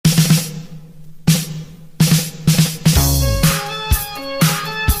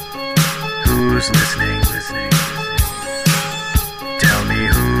who's listening. Tell me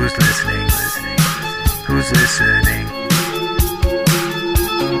who's listening. Who's listening?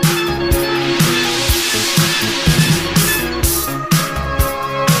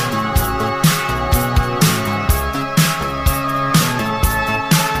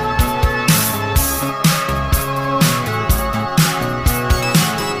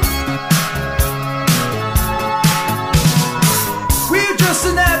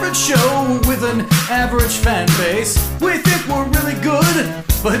 An average show with an average fan base. We think we're really good,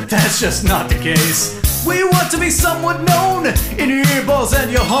 but that's just not the case. We want to be somewhat known in your earballs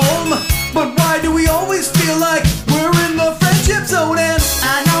and your home, but why do we always feel like we're in the friendship zone? And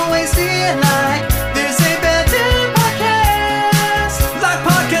I always feel like there's a better podcast, like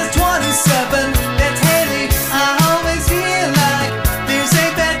podcast 27. That's Haley. I always feel like there's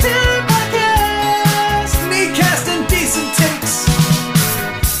a better podcast. Me casting decent takes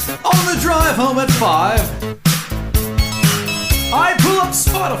on the drive home at 5, I pull up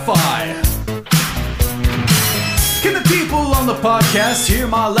Spotify. Can the people on the podcast hear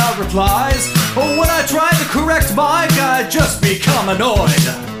my loud replies? Or when I try to correct Mike, I just become annoyed.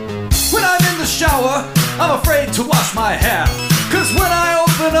 When I'm in the shower, I'm afraid to wash my hair, 'cause when I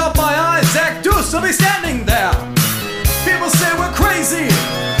open up my eyes, Zach Deuce will be standing there. People say we're crazy,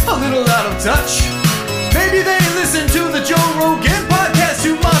 a little out of touch. Maybe they listen to the Joe Rogan podcast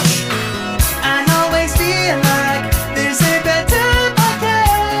too much. I always feel like there's a better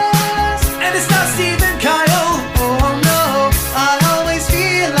podcast, and it's not Stephen Kyle. Oh no, I always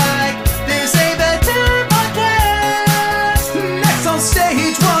feel like there's a better podcast. Next on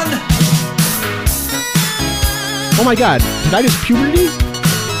stage 1. Oh my god, did I just puberty?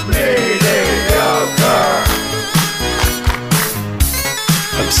 Mediocre.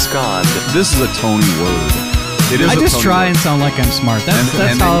 Abscond. This is a Tony word. It is I just try and sound like I'm smart. That's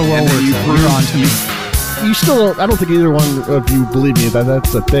how it works. You're on to me. You still, I don't think either one of you believe me that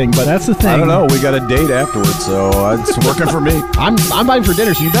that's the thing, but That's the thing. I don't know. We got a date afterwards, so it's working for me. I'm buying for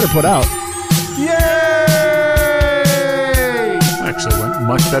dinner, so you better put out. Yay! Actually, went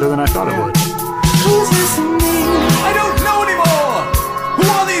much better than I thought it would. Who's listening? I don't know anymore. Who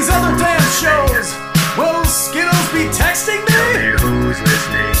are these other damn shows? Will Skittles be texting me? Who's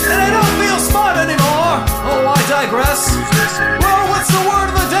listening? And I don't feel smart anymore. Oh, I digress. Who's listening? Well, what's the word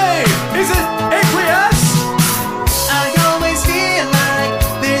of the day? Is it aqueous? I always feel like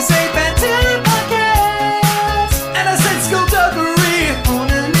there's a better podcast. And I said skullduggery,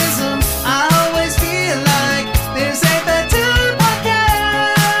 onanism. I always feel like there's a better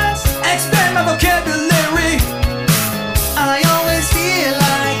podcast. Expand my vocabulary. I always feel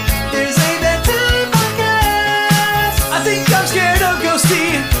like there's a better podcast. I think I'm scared of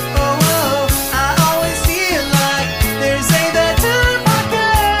Guesty. Oh, I always feel like there's a better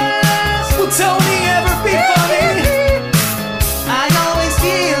podcast. Will Tony ever be funny? I always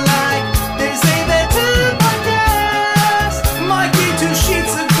feel like there's a better podcast. Mikey 2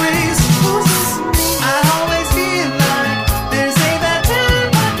 Sheets agrees. I always feel like there's a better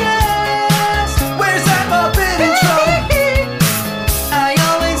podcast. Where's that Muppet intro? I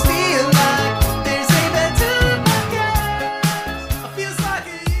always feel like there's a better podcast. It feels like a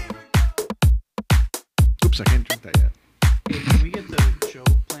year ago. Oops, I can't drink that yet. Can we get the show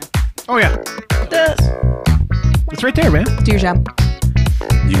plan? Oh yeah, it's right there, man. Do your job.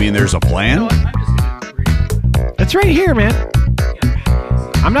 You mean there's a plan? I'm just gonna read. It's right here, man.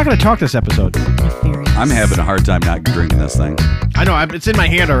 I'm not going to talk this episode. Nefarious. I'm having a hard time not drinking this thing. I know, it's in my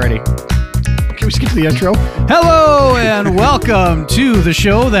hand already. Can we skip the intro? Hello and welcome to the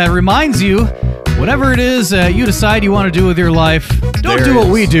show that reminds you, whatever it is you decide you want to do with your life, don't There do what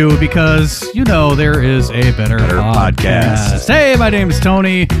is. we do, because you know there is a better podcast. Hey, my name is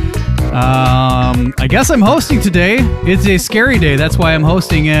Tony. I guess I'm hosting today. It's a scary day. That's why I'm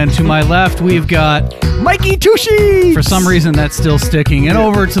hosting. And to my left, we've got Mikey Tushy! For some reason, that's still sticking. And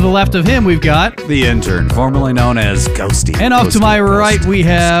over to the left of him, we've got... The intern, formerly known as Ghosty. And off to my right, we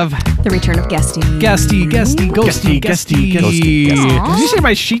have... The return of Guesty. Guesty, Ghosty. Did you say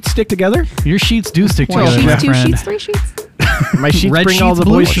my sheets stick together? Your sheets do stick One together, my sheet, two friend. sheets, 3 sheets. My sheets Red bring all sheets, the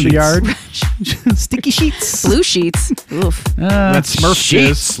blue boys to the yard. Sticky sheets. Blue sheets. Oof. That's Smurf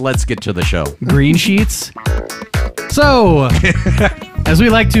Sheets. Let's get to the show. Green sheets. So, as we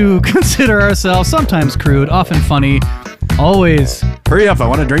like to consider ourselves, sometimes crude, often funny, always Hurry up, I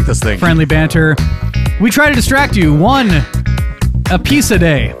want to drink this thing. friendly banter, we try to distract you a piece a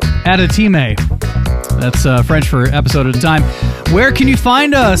day at a time. That's French for episode at a time. Where can you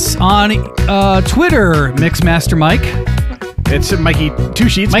find us? On Twitter, Mixmaster Mike. It's Mikey Two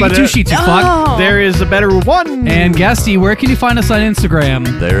Sheets. Mikey but, Two Sheets, you Oh. fuck. There is a better one. And Guesty, where can you find us on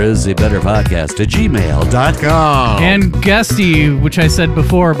Instagram? There is a better podcast at gmail.com. And Guesty, which I said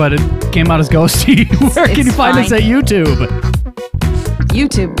before, but it came out as Ghosty. Where can It's you find us fine. at YouTube?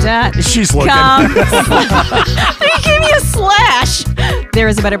 YouTube.com. She's looking. They gave me a slash. There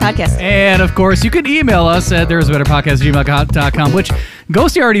is a better podcast. And of course, you can email us at thereisabetterpodcast@gmail.com, which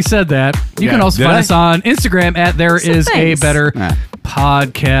Ghosty already said that. You can also Did find I? us on Instagram at There So Is a thanks. Better Ah.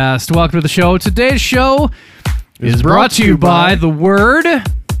 Podcast. Welcome to the show. Today's show is brought to you by the word.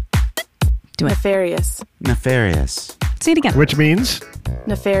 Nefarious. Nefarious. Say it again. Which means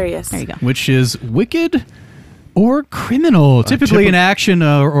Nefarious. There you go. Which is wicked or criminal, typically an action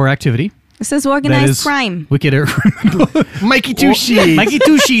or activity. It says That organized is crime. wicked or criminal. Mikey Two Sheets. Mikey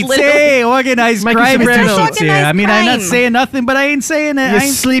Two Sheets. Literally. Hey, organized Mikey crime is Soprano. Two Sheets. Organized Yeah, I mean, I'm not crime. saying nothing, but I ain't saying it. You're I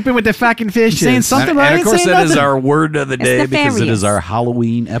ain't sleeping with the fucking fishes. saying something, And, but I and ain't of course, saying that is nothing. our word of the day because it is nefarious. our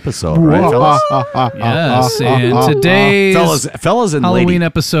Halloween episode, right, fellas? Yes, and today's Fellas and Halloween lady.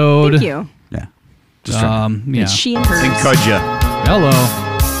 episode. Thank you. Yeah. Just trying Yeah. It's she and hers. to encourage you. Hello.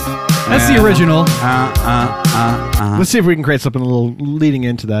 That's the original. Let's see if we can create something a little leading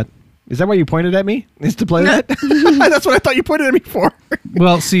into that. Is that why you pointed at me? Is to play that? That's what I thought you pointed at me for.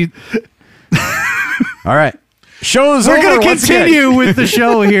 Well, see, All right. Show's we're over going to once again. continue with the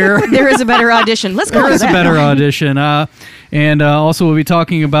show here. There is a better audition. Let's go There to is a that. better audition. And also we'll be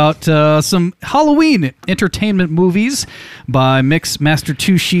talking about some Halloween entertainment movies by Mix Master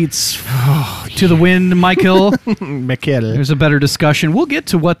Two Sheets to the wind, Michael. Michael. There's a better discussion. We'll get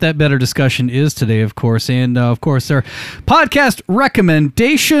to what that better discussion is today, of course. And, of course, our podcast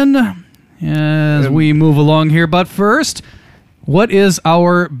recommendation as we move along here. But first, what is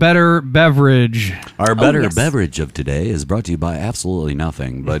our better beverage? Our better yes. beverage of today is brought to you by absolutely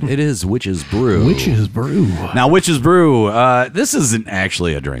nothing, but it is Witch's Brew. Witch's Brew. Now, Witch's Brew, this isn't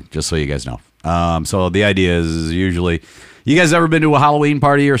actually a drink, just so you guys know. So the idea is usually, you guys ever been to a Halloween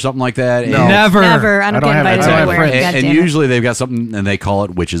party or something like that? No. And, Never. Never. I don't get invited I don't have anywhere. friends. God and damn it. usually they've got something and they call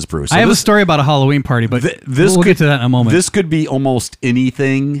it Witch's Brew. So I have a this, story about a Halloween party, but this we'll could, get to that in a moment. This could be almost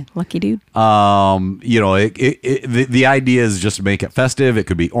anything. Lucky dude. The idea is just to make it festive. It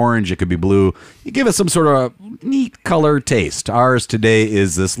could be orange. It could be blue. You give it some sort of neat color taste. Ours today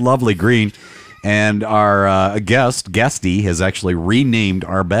is this lovely green, and our Guesty has actually renamed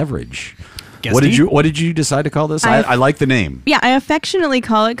our beverage. Guesty? What did you decide to call this? I like the name. Yeah, I affectionately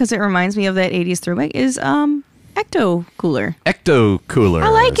call it because it reminds me of that 80s throwback is Ecto Cooler. Ecto Cooler. I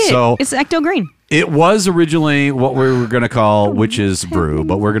like it. So It's Ecto Green. it was originally what we were going to call Witch's Brew,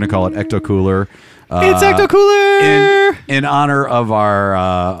 but we're going to call it Ecto Cooler. It's Ecto Cooler! In honor of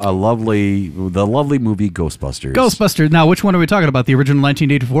our the lovely movie Ghostbusters. Ghostbusters. Now, which one are we talking about? The original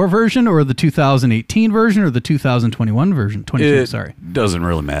 1984 version or the 2018 version or the 2021 version? 22, It sorry. doesn't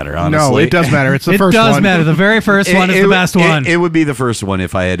really matter, honestly. No, it does matter. It's the It first does one. matter. The very first one is the best one. It would be the first one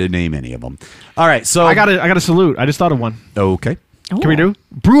if I had to name any of them. All right, so I got to salute. I just thought of one. Okay. Can we do?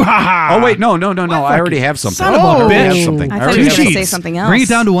 Brouhaha. Oh wait, no. I already have something. Son of a I already bitch. have something. I I thought already you have were going to something. say something else. Bring it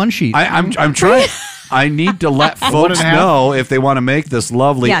down to one sheet. I'm trying. I need to let folks and a half? know if they want to make this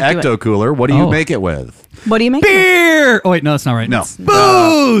lovely Yeah, do Ecto Cooler. What do you Oh. make it with? What do you make? Beer! Oh, wait, no, that's not right. No.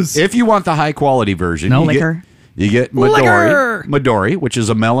 Booze! If you want the high quality version, No. Liquor. You get Liquor. Midori, which is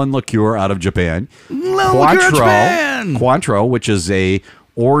a melon liqueur out of Japan. liqueur of Japan. Cointreau, which is a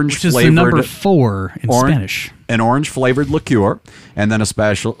orange Which is the flavored number 4 in Spanish. an orange flavored liqueur, and then a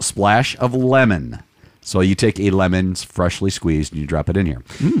special splash of lemon. So you take a lemon freshly squeezed and you drop it in here.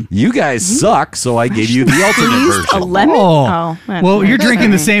 You guys suck, so I gave you the ultimate A version. lemon? Oh. Well, you're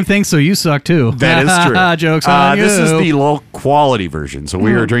drinking the same thing, so you suck too. That is true. Jokes on you. This is the low quality version. So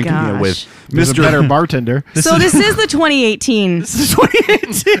we Oh, are drinking it with gosh. There's a Mr. better bartender. So this is the 2018. This is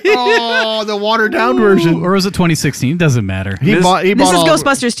 2018. Oh, the watered down version. Or was it 2016? It doesn't matter. He This- bought This is all-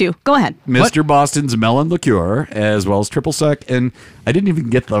 Ghostbusters 2. Go ahead. Mr. Boston's melon liqueur, as well as triple sec, and I didn't even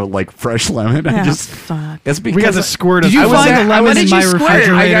get the fresh lemon. I Oh, just fuck. it's because We got the squirt of. Did you I was find at- the lemon what in did my you squirt?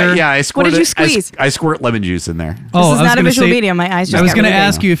 refrigerator? I squirt did you it- squeeze? I squirt lemon juice in there. Oh, This I is was not a gonna visual say- medium. My eyes just I was got going to really big.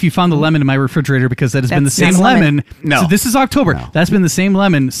 ask you if you found the lemon in my refrigerator because that has been the That's same not lemon. lemon. No. So this is October. No. That's been the same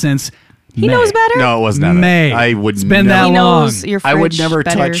lemon since He May. knows better. No, it was not. May. I would It's been never, that He long. knows your I would fridge never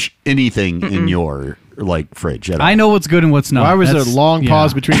better. touch anything in your fridge at all. I know what's good and what's not. Why was there a That's- long yeah.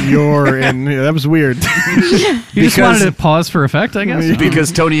 pause between your and that was weird. You just wanted to pause for effect, I guess.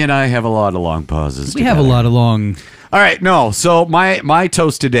 because Tony and I have a lot of long pauses. We have a lot of long. All right, no. So my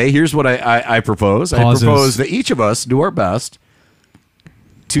toast today. Here's what I propose. Pauses. I propose that each of us do our best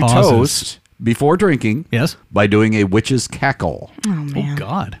to Pauses. toast before drinking. Yes. By doing a witch's cackle. Oh, man.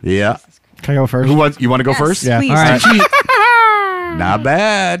 God. Yeah. Can I go first? You want to go Yes, first? Yeah. please. All right. Not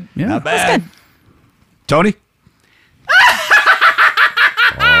bad. Yeah. Not That's bad. good. Tony?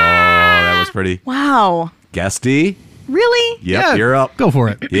 Oh, that was pretty. Wow. Guesty? Really? Yep, Yeah. you're up. Go for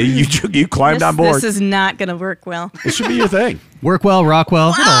it. Yeah, you climbed on board. This is not going to work well. This should be your thing. Work well,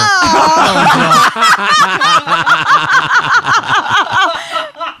 Rockwell.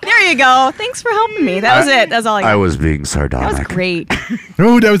 There you go. Thanks for helping me. That was it. That's all I got. I was being That sardonic. was great.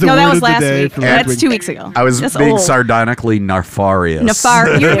 Oh, that was the No, word that was of last the day. week. from That's last 2 week. weeks ago. I was That's being old. sardonically nefarious.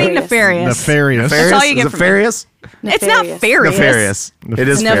 You're being nefarious. Nefarious. That's all you get Is it from me. Nefarious? It's not farious. Nefarious. It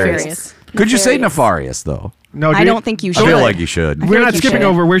is Nefarious. farious. Could you say nefarious, though? No, I don't think you should. I feel like you should. We're think not you skipping should.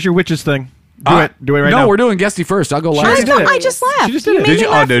 over. Where's your witches thing? Do it. Do it right no, now. we're doing Guesty first. I'll go She last. already did it. I just laughed. She just did You it. made Did me you?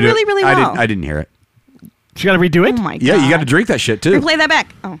 laugh no, really, really well. I didn't hear it. She got to redo it? Oh my god. Yeah, you got to drink that shit too. Replay that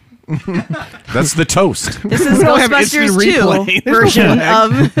back. Oh. That's the toast. This is don't have instant Ghostbusters 2 replay. There's no version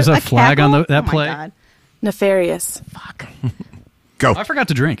flag. of There's a flag on cackle. that Oh my play. God. Nefarious. Fuck. Go. I forgot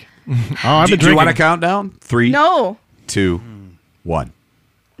to drink. Oh, I've Do been you want to drinking. count down? 3, No. 2, 1.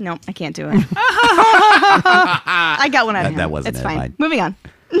 No, I can't do it. I got one out of That him. wasn't It's it, fine. mine. Moving on.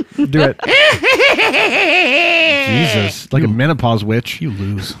 Do it. Jesus. Like a menopause witch. You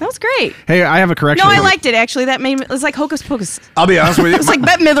lose. That was great. Hey, I have a correction. No, I liked it actually. That made it was like Hocus Pocus. I'll be honest with you. It's like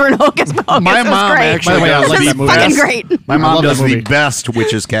Bette Midler and Hocus Pocus. My It was mom great. actually By the way, I does like the that movie. Fucking best. great. My I mom love does that the movie. best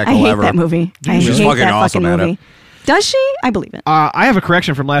witch's I cackle hate ever. that movie. I She's hate fucking that awesome fucking at it. movie. Does she? I believe it. I have a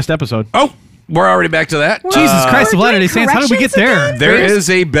correction from last episode. Oh, we're already back to that. Jesus Christ of we're Latter-day doing Saints. How did we get there? corrections There is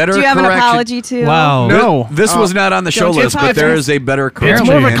a better Do you have an correction. apology too? Wow. No. This was not on the show Don't you list, but there apologize? is a better It's correction.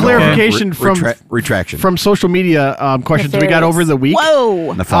 more of a Okay. clarification retraction. from social media questions we got Nefarious. over the week.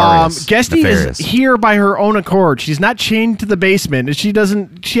 Whoa. Nefarious. Guesty Nefarious. is here by her own accord. She's not chained to the basement. She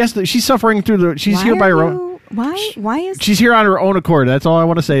doesn't. She has to. She's suffering through the. She's Why here by are her own. you- Why? Why is? She's here on her own accord. That's all I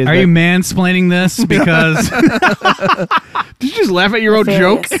want to say. Is Are that- you mansplaining this? Because Did you just laugh at your own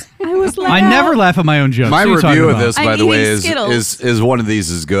joke? Nefarious. I was like, I never laugh at my own jokes. My What are you talking review of about? this, I'm by the way, eating is Skittles. one of these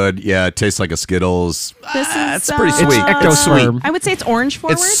is good. Yeah, it tastes like a Skittles. This is, It's pretty sweet. Ecto It's sweet. Sperm. I would say it's orange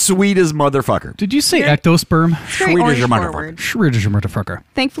forward. It's sweet as motherfucker. Did you say ectosperm? It's very sweet as orange your motherfucker. forward. Shredded your motherfucker.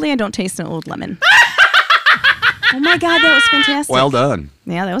 Thankfully, I don't taste an old lemon. Oh my god, that was fantastic. Well done.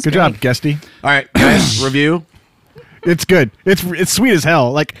 Yeah, that was Good great. job, Guesty. All right, guys, review. It's good. It's sweet as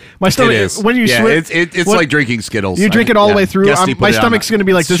hell. Like my stomach. It is. When you yeah, swim, it's when like drinking Skittles. you drink it all the Yeah. way through. Guesty put My it on stomach's the- going to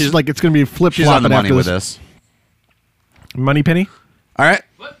be like this. She's- Like it's going to be flip She's on the flopping money after with this. this. Money penny. All right,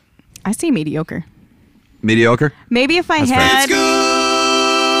 I say mediocre. mediocre. Maybe if I That's had fair.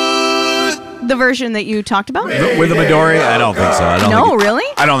 the version that you talked about. With the Midori, I don't think so. I don't No, think really?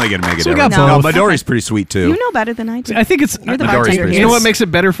 I don't think it'd make a So we got difference. both. No, Midori's pretty sweet too. You know better than I do. I think it's. You're the Midori's bartender pretty here. You know what makes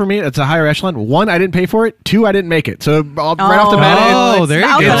it better for me? It's a higher echelon. 1, I didn't pay for it. 2, I didn't make it. So right off the bat, Oh, there you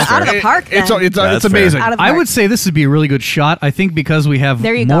out, go. of the, out of the park. it's then. it's That's amazing. Out of the I park. would say this would be a really good shot. I think because we have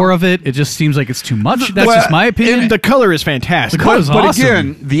There you more go. of it, it just seems like it's too much. That's Well, just my opinion. And the color is fantastic. The color's But awesome.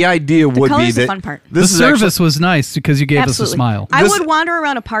 again, the idea would be color's the that fun part. the this is service was nice because you gave Absolutely. us a smile. I This- would wander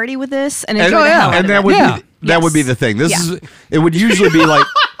around a party with this and actually, enjoy the hell out and of that it. would Yeah. be that would be Yes. the thing. This Yeah. is it would usually be like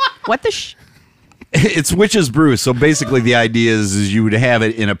What the sh? it's witch's brew. So basically, the idea is you would have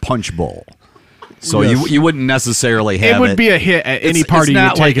it in a punch bowl. So Yes. you wouldn't necessarily have It would be a hit at any party It's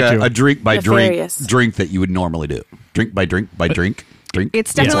not you like take it to. a drink by Nefarious. drink that you would normally do. Drink by drink by drink.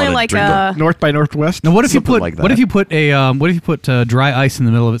 It's definitely Call it like drink a. North by Northwest. Now, what if you Something put like what that. if you put a what if you put dry ice in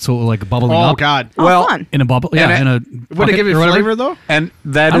the middle of it so it will like bubbling Oh up God. Oh, Well, fun. in a bubble? Yeah, And in a Would it bucket give it or whatever. flavor though? And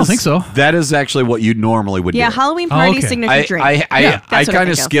that I don't is- think so. That is actually what you normally would Yeah, do. Halloween party okay. signature drink. I Yeah, that's what I kind think of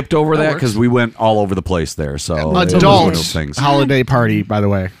of. skipped over that works. because we went all over the place there. So it was one of Adult those things. holiday party, by the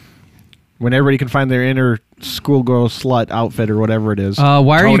way, when everybody can find their inner schoolgirl slut outfit or whatever it is.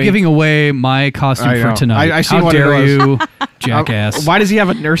 Why are you Tony? giving away my costume I for know. tonight? I see How what it dare was. you, jackass? Why does he have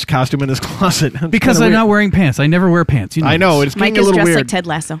a nurse costume in his closet? It's Because kinda I'm weird. not wearing pants. I never wear pants. You know I know this. it's Mike getting a is little dressed like weird. Ted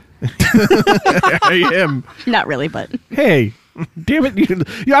Lasso. I am. Not really, but Hey, damn it!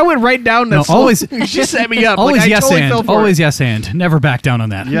 I went right down that. No, slope. always- She set me up. Always like, I yes totally fell and. for Always it. yes and. Never back down on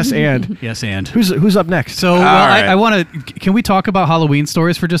that. Yes and. Yes and. Who's up next? So right. I want to. Can we talk about Halloween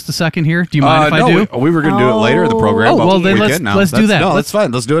stories for just a second here? Do you mind if I do? We were going to do it later in the program. Oh, but well, then we let's- can now. let's do That's- that. No, Let's- that's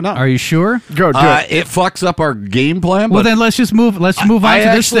fine. Let's do it now. Are you sure? Go do it. It fucks up our game plan. Well, but then let's just move. Let's move on I to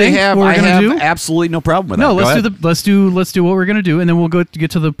this actually thing. have, what we're I gonna have do. absolutely no problem with No, that. Go let's ahead. do what we're gonna do, and then we'll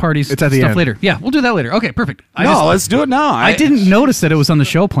get to the parties. It's at the stuff end. later. Yeah, we'll do that later. Okay, perfect. No, let's do it now. I didn't notice that it was on the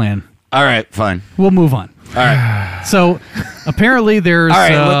show plan. All right, fine. We'll move on. All right. So apparently there's All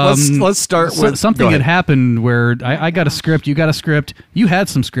right, let's start with something go had ahead. happened where I got a script, you got a script, you had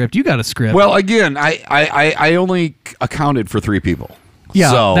some script, you got a script. Well, again, I only accounted for 3 people.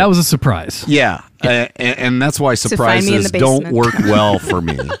 Yeah, So- that was a surprise. Yeah, and that's why find me in the surprises don't basement. work well for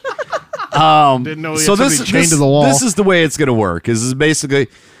me. Didn't know So this chained to the wall. this is the way it's going to work. Is basically,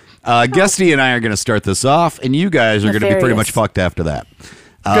 Guesty and I are going to start this off, and you guys are going to be pretty Nefarious. much fucked after that.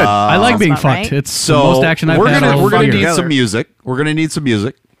 Good. I like being about fucked. right. It's So the most action I've we're had gonna all we're gonna year. need some music. We're gonna need some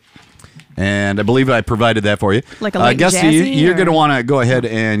music, and I believe I provided that for you. Like a light Guesty, jazzy, you're or- gonna want to go ahead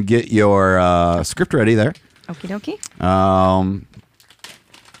and get your script ready there. Okie dokie.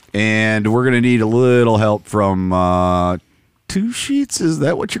 And we're gonna need a little help from 2 Sheets. Is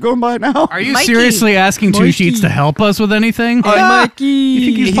that what you're going by now? Are you Mikey. seriously asking 2 Sheets to help us with anything? Mikey, You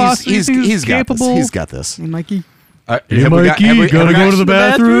think he's possible? You think he's got this. capable? He's got this. Mikey. Hey, Mikey, gotta go to the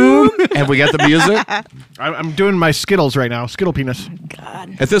bathroom. Have we got the music? I'm doing my Skittles right now. Skittle penis.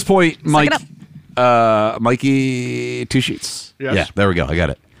 At this point, Mike, it Mikey, 2 Sheets. Yes. Yeah, there we go. I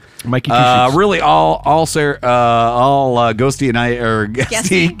got it. Mikey. 2 Sheets. Really, all Ghosty and I, or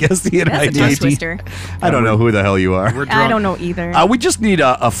Guesty and I That's a tongue need. twister. I don't know who the hell you are. I don't know either. We just need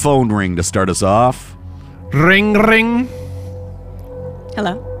a phone ring to start us off. Ring, ring.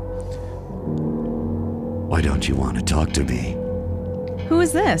 Hello. Why don't you want to talk to me? Who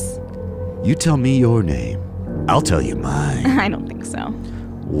is this? You tell me your name. I'll tell you mine. I don't think so.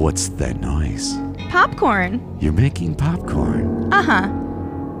 What's that noise? Popcorn. You're making popcorn. Uh-huh.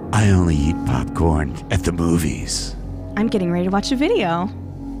 I only eat popcorn at the movies. I'm getting ready to watch a video.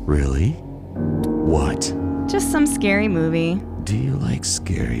 Really? What? Just some scary movie. Do you like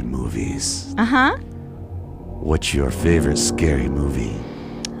scary movies? Uh-huh. What's your favorite scary movie?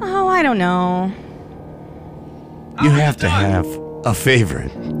 Oh, I don't know. You have to have a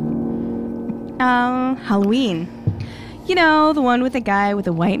favorite. Halloween. You know, the one with the guy with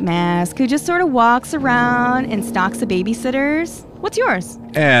the white mask who just sort of walks around and stalks the babysitters. What's yours?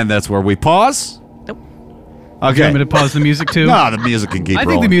 And that's where we pause. Nope. Do you Okay. want me to pause the music too? No, the music can keep I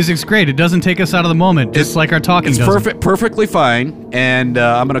rolling. think the music's great. It doesn't take us out of the moment, just like our talking It's doesn't. perfectly fine. And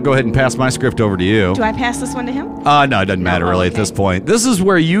I'm going to go ahead and pass my script over to you. Do I pass this one to him? No, it doesn't matter really at okay. this point. This is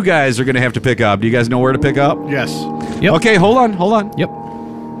where you guys are going to have to pick up. Do you guys know where to pick up? Yes. Yep. Okay, hold on. Yep.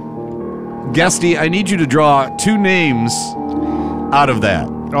 Guesty, I need you to draw 2 names out of that.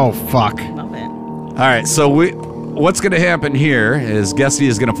 Oh, fuck. Love it. All right, so what's going to happen here is Guesty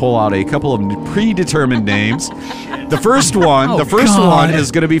is going to pull out a couple of predetermined names. The first one God. is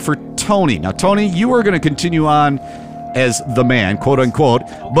going to be for Tony. Now, Tony, you are going to continue on as the man, quote unquote,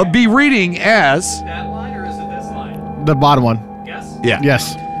 but be reading as That line or is it this line? The bottom one. Yes.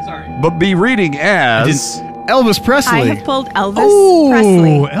 Yes. Sorry. but be reading as Elvis Presley. I have pulled Elvis Oh,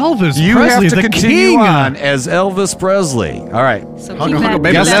 Presley. Elvis you Presley, have to the continue king. on as Elvis Presley. All right, So Hugga, keep hugga, that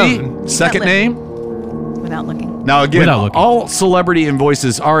baby, Guesty, keep second that name. without looking. Now again, Without looking. all celebrity and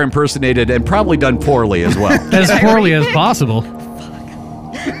voices are impersonated and probably done poorly as well. As poorly as possible.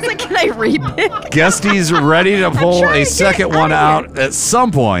 It's like, can I repick? Guesty's ready to pull trying a to get second it one out of out at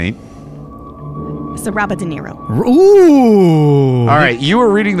some point. So Robert De Niro. Ooh. All right, you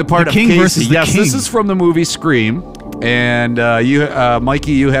were reading the part The of king Casey. versus the Yes, this king. is from the movie Scream, and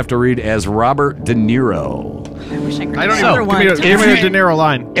Mikey, you have to read as Robert De Niro. I wish I could I don't remember even. one. Give me a De Niro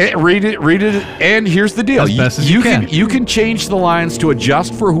line. Read it, and here's the deal: As best as you can. You can change the lines to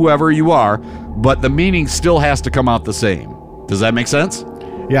adjust for whoever you are, but the meaning still has to come out the same. Does that make sense?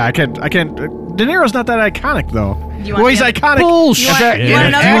 Yeah, I can't. De Niro's not that iconic though. You want Well, he's the- iconic. Bullshit. You want Do you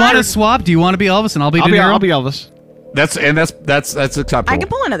another want to one? swap? Do you want to be Elvis and I'll be De Niro? I'll be Elvis. That's acceptable. I can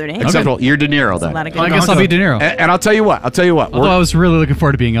pull another name. Acceptable. You're De Niro That's a lot then. of good I guess I'll be De Niro. And I'll tell you what. Although I was really looking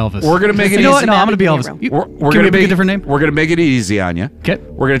forward to being Elvis. We're gonna make it You know easy. what? No, I'm gonna be De Elvis. Niro. You- We're Can gonna we pick a different name? We're gonna make it easy on you. Okay.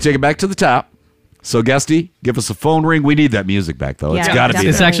 We're gonna take it back to the top. So Guesty, give us a phone ring. We need that music back though. It's Yeah, got to be definitely.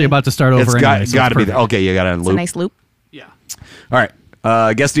 It's there. actually about to start over It's anyway. so got to it's be there. perfect. Okay, you got it on It's a loop. nice loop. Yeah. All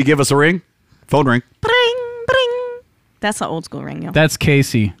right, Guesty, give us a ring. Phone ring. Bring, bring. That's the old school ring, yo. That's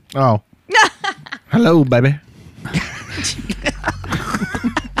Casey. Oh. Hello, baby.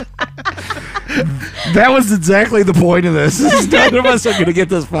 That was exactly the point of this. None of us are gonna get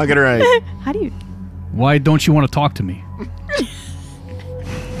this fucking right. How do you? Why don't you want to talk to me?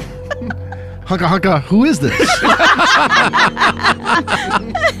 Hunka hunka. Who is this?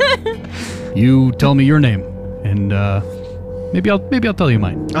 You tell me your name, and maybe I'll tell you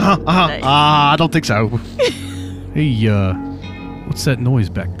mine. I don't think so. Hey, what's that noise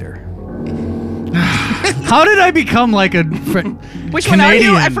back there? How did I become like a Which one are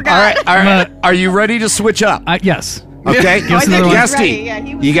you? I Canadian? forgot. All right. Are you ready to switch up? Yes. Okay. Give us another one. ready. Guesty, Yeah,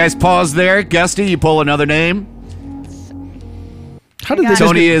 he was you guys pause there. Guesty, you pull another name. How did I they got- just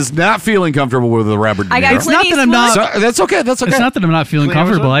Tony is not feeling comfortable with the Robert De I got Niro. It's not that I'm not. So, that's okay. That's okay. It's not that I'm not feeling Clint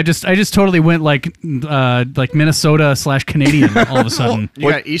comfortable. Eastwood? I just totally went like Minnesota / Canadian all of a sudden. You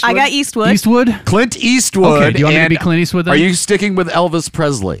got Eastwood? I got Eastwood. Eastwood. Clint Eastwood. Okay, do you want me to and be Clint Eastwood then? Are you sticking with Elvis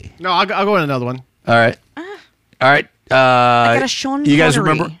Presley? No, I'll go with another one. All right. All right. I got a Sean You guys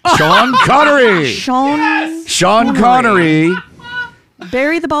Connery. remember Sean Connery? Sean Connery.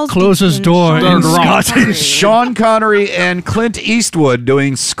 Bury the balls. Close deep his in door Sean and Connery. Sean Connery and Clint Eastwood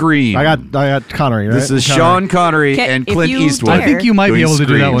doing Scream. I got Connery, right? This is Connery. Sean Connery Okay, and if Clint you Eastwood. dare. I think you might be doing able to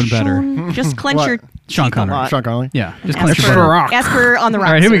do that Scream. one better. Sean, just clench What? your Sean teeth a Connery. lot. Sean Connery. Yeah, just Ask clench your for, butter. ask for on the rocks.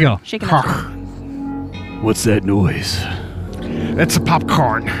 All right, here we go. Shaking up. What's that noise? It's a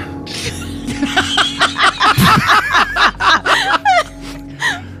popcorn.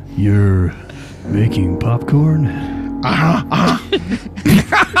 You're making popcorn?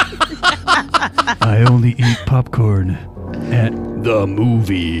 I only eat popcorn at the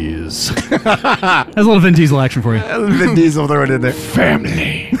movies. That's a little Vin Diesel action for you. Vin Diesel throwing it in there.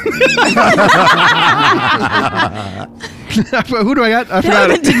 Family. Who do I got? I forgot.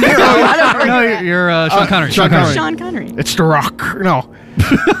 De Niro. I don't No, remember. you're Sean Connery. Sean Connery. Sean Connery. It's The Rock. No,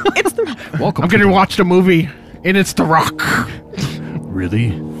 It's the Welcome. I'm going to watch the movie, and it's The Rock.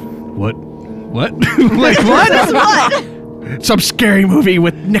 Really? What? What? Wait, what? what? Some scary movie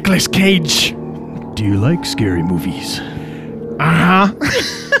with Nicolas Cage. Do you like scary movies? Uh-huh.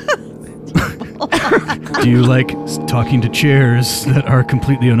 Do you like talking to chairs that are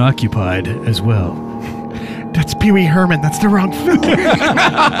completely unoccupied as well? That's Pee Wee Herman. That's the wrong film.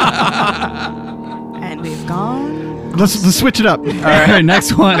 And we've gone. let's switch it up. All All right,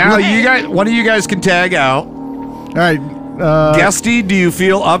 next one. Now you guys, one of you guys can tag out. right. Guesty, do you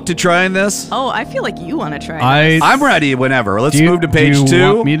feel up to trying this? Oh, I feel like you want to try. I'm ready whenever. Let's Do you- move to page do you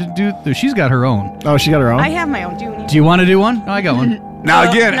 2. Want me to do? She's got her own. Oh, she got her own. I have my own. Do you? Do you want to do one? No, I got one. Now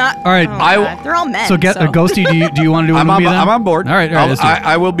again, Not, All right, oh, I- God. They're all men. So get a Ghosty. Do you want to do one I'm with on, me then? I'm on board. All right, let's do it.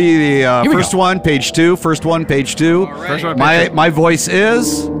 I will be the Here we first go. one, page 2. First one, page 2. First one, My voice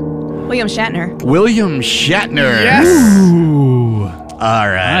is William Shatner. William Shatner. Ooh. All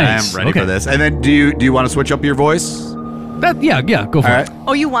right, Nice. I'm ready Okay. for this. And then, do you want to switch up your voice? Yeah, go for All it. right.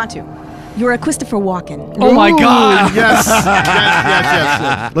 Oh, you want to? You're a Christopher Walken. Oh my God! Yes.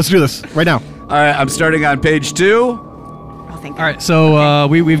 yes. Let's do this right now. All right, I'm starting on page 2. Oh, thank God. All right, so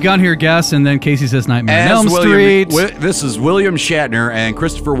we've gone here, guess, and then Casey says Nightmare on Elm Street. This is William Shatner and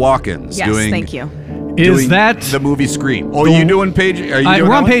Christopher Walken Yes, doing. thank you. Is doing that the movie Scream? Oh, you doing page? Are you doing we're that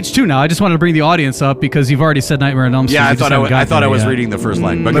on one? page 2 now. I just wanted to bring the audience up because you've already said Nightmare on Elm Street. Yeah, I You just thought haven't I gotten thought I there was yet. reading the first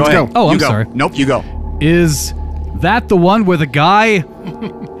line. But Let's go ahead. go. Oh, You I'm go. sorry. Nope, you go. Is that the one where the guy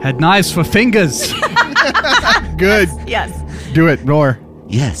had knives for fingers? Good. Yes. Do it. Roar.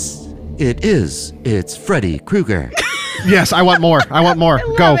 Yes, it is. It's Freddy Krueger. Yes, I want more. I want more.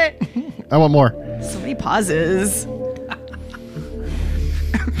 I Go. love it. I want more. So many pauses.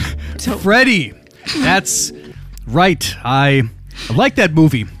 Freddy. That's right. I like that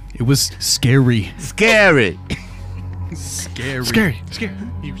movie. It was scary. Scary. Scary. Scary. Scary.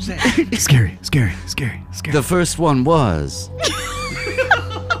 You say. Scary. The first one was.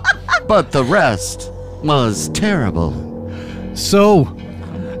 But the rest was terrible. So,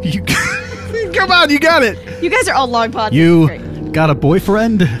 you Come on, you got it. You guys are all long pods. you Great. got a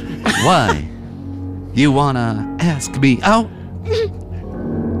boyfriend? Why? You wanna ask me out?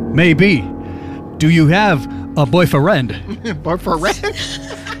 Maybe. Do you have a boyfriend? Boyfriend.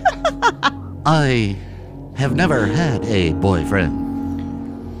 I have never had a boyfriend.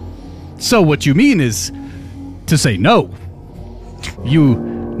 So what you mean is to say no. You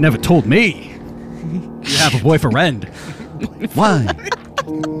never told me you have a boyfriend. Why?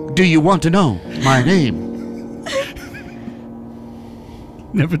 Do you want to know my name?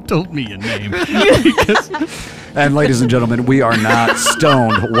 Never told me your name. And ladies and gentlemen, we are not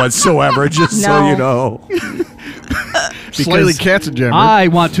stoned whatsoever, just so No. you know. Slightly Katzenjammer. I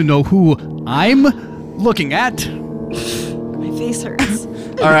want to know who I'm looking at. My face hurts.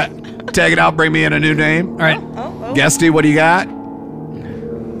 All right, tag it out, bring me in a new name. All right, Guesty, what do you got?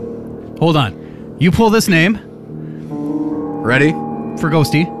 hold on. You pull this name Ready? for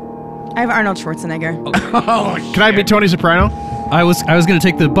Ghosty. I have Arnold Schwarzenegger. Can I be Tony Soprano? I was going to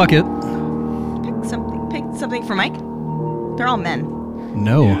take the bucket. Pick something for Mike. They're all men.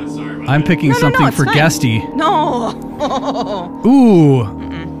 No, I'm picking No, something it's for fine. Guesty. No.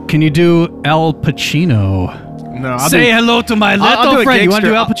 Ooh, can you do Al Pacino? No. I'll Say do, hello to my I'll little do a friend. You want to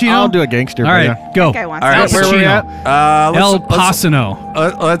do Al gangster. Pacino? I'll do a gangster. All but right, yeah. go. That guy wants All to right, go. Where were we at? El Pacino.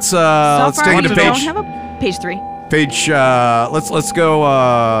 Let's So let's far, take it you to don't page have a page 3. page. Let's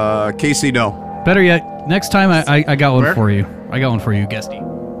go. Casey, no. Better yet, next time I got one Where? for you. I got one for you, Guesty.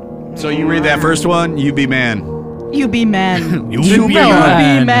 So you read that first one. You be man. You be man. You be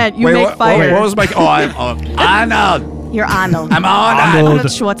man. You make fire. What was my? Oh, I'm Arnold. You're Arnold. I'm Arnold. Arnold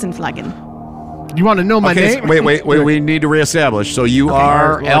Schwarzenegger. You want to know my Okay, name? wait. We need to reestablish. So you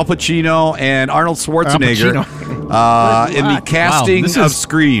are Al Pacino and Arnold Schwarzenegger in the casting Wow, of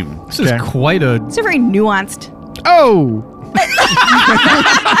Scream. This is quite a... It's a very nuanced. Oh!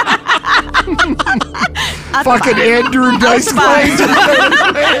 Fucking Andrew Dice Clay.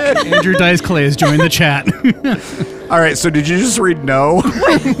 Andrew Dice Clay has joined the chat. All right, so did you just read no?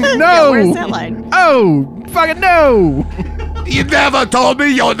 No! Where's that line? Oh! Fucking no! You never told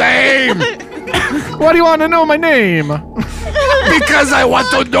me your name. Why do you want to know my name? Because I want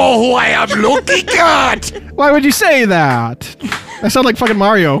to know who I am looking at. Why would you say that? I sound like fucking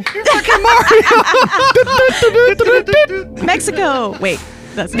Mario. Mexico. Wait.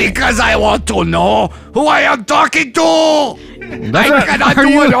 That's it. Because I want to know who I am talking to. I cannot Are do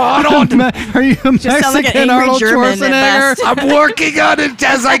you- it, Arnold. Are you a Just sound like an Mexican angry Arnold German at Schwarzenegger? best. I'm working on it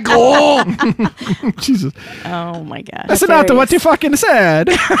as I go. Jesus. Oh my gosh. That's not what you fucking said.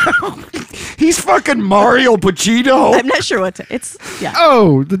 He's fucking Mario Pacino. I'm not sure what to. It's yeah.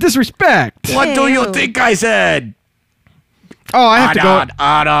 Oh, the disrespect. What do you Ew. think I said? Oh, I have to go.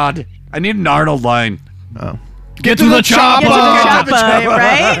 Arnold. I need an Arnold line. Get to the chopper! Get to the chopper,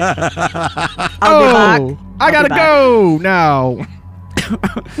 right? I'll be back. I gotta go now.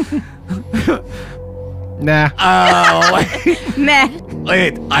 Nah. Oh, Meh.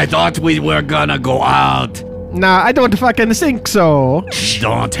 wait. I thought we were gonna go out. Nah, I don't fucking think so.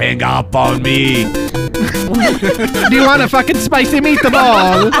 Don't hang up on me. Do you want a fucking spicy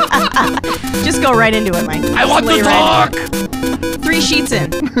meatball? Just go right into it, Mike. I want to talk. 3 sheets in.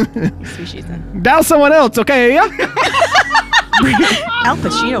 3 sheets in. Dial someone else, okay? Al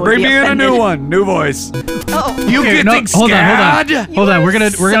Pacino would Bring be me in a offended. new one, new voice. Oh, You Okay, getting hold on. scared? Hold on. We're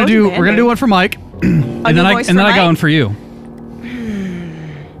gonna so do demanding. one for Mike, and new then I voice and then for I got Mike? one for you.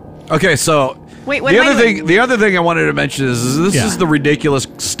 Okay, so wait. the other thing I wanted to mention is this Yeah. is the ridiculous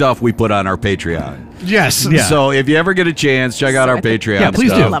stuff we put on our Patreon. Yes. Yeah. So if you ever get a chance, check out our Patreon. Yeah,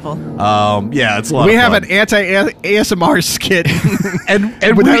 please stuff. do. level. Yeah, it's a lot We of have fun. an anti-ASMR skit. and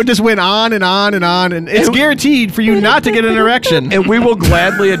But we, that just went on and on and on, and it's guaranteed for you not to get an erection. and we will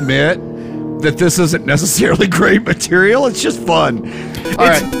gladly admit that this isn't necessarily great material. It's just fun. All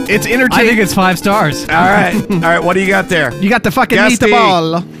right. It's I entertaining. think it's 5 stars. All right. All right. What do you got there? You got the fucking Guesty.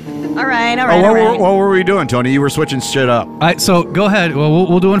 meatball. All right. Oh, All right. what were we doing, Tony? You were switching shit up. All right, so go ahead. Well,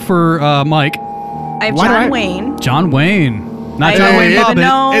 we'll do one for Mike. I have Why do John I- Wayne. John Wayne. Not I John don't Wayne even Bobbitt.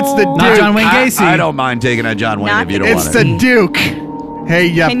 know. It's the Not Duke. John Wayne Gacy. I don't mind taking a John Wayne Not if you don't It's want the it. Duke. Hey,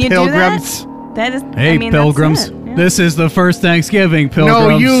 ya Can you pilgrims. do that? That is. Hey, I mean, that's pilgrims. it. Yeah. This is the first Thanksgiving, pilgrims.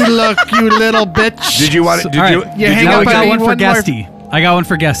 No, you look, you little bitch. Did you want it? Did All right. you? You did hang you Now up we on got me one for one more- Guesty. I got one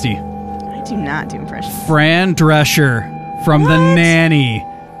for Guesty. I do not do impressions. Fran Drescher from The Nanny.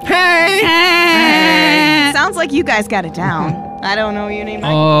 Hey. Sounds like you guys got it down. I don't know your name.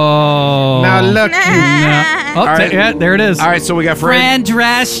 Oh. Now look. No. Oh, All right. yeah, there it is. All right, so we got Fran. Fran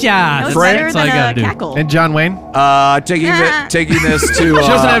Drescher. That was Fran- better That's all than you gotta a do. cackle. And John Wayne. Taking this to. She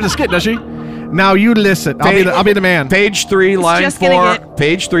doesn't have the skit, does she? Now you listen. I'll be the man. Page 3, line just 4. gonna get-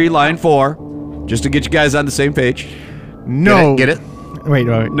 Page 3, line 4. Just to get you guys on the same page. No. Get it? Wait.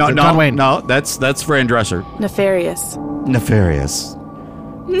 No, John Wayne. No, that's Fran Drescher. Nefarious. Nefarious.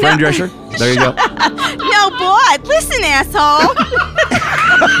 Fran Drescher. There you go. No, boy. Listen, asshole.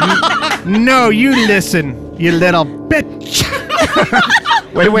 No, you listen, you little bitch.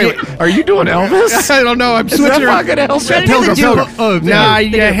 Wait. Are you doing Elvis? I don't know. I'm Is switching. that fucking Elvis? Pilgrim. Now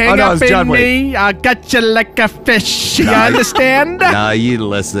you hang no, up it's John in me. I got you like a fish. You understand? Now you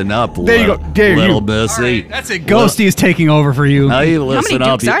listen up, There you go. There little you. missy. That's it. Ghosty is taking over for you. Now you How many listen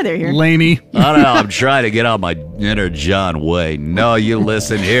up. dukes are there here? Lamey. I don't know. I'm trying to get out my inner John Wayne. No, you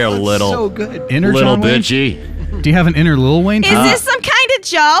listen here, little good. Inner little John Wayne? bitchy. Do you have an inner Lil Wayne? Is this some kind of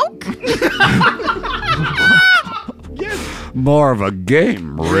joke? More of a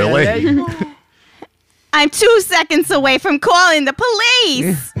game, really. I'm 2 seconds away from calling the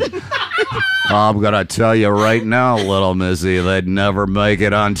police. I'm gonna tell you right now, little missy, they'd never make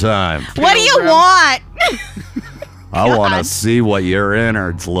it on time. What do you want? I want to see what your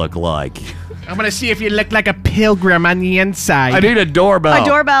innards look like. I'm gonna see if you look like a pilgrim on the inside. I need a doorbell. A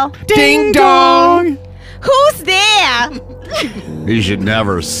doorbell. Ding dong. Who's there? You should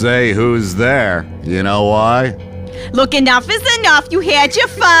never say who's there. You know why? Look, enough is enough. You had your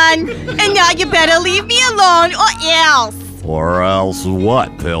fun, and now you better leave me alone, or else. Or else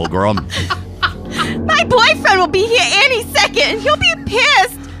what, pilgrim? My boyfriend will be here any second, and he'll be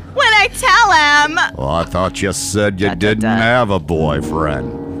pissed. when I tell him. Well, I thought you said you didn't have a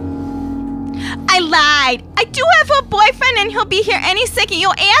boyfriend. I lied. I do have a boyfriend, and he'll be here any second.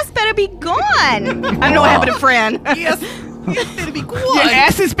 Your ass better be gone. I don't know what happened to Fran. Yes. Better be gone. Your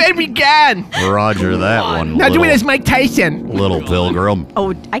ass is better be gone. Roger that one. Now do it as Mike Tyson. Little pilgrim.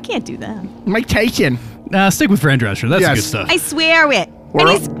 Oh, I can't do that. Mike Tyson. Stick with Fran Drescher. That's good stuff. I swear it. And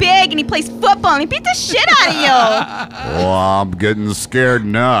he's big, and he plays football, and he beat the shit out of you. Well, I'm getting scared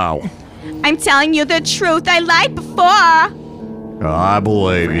now. I'm telling you the truth. I lied before. I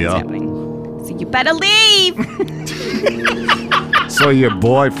believe you. So you better leave. So your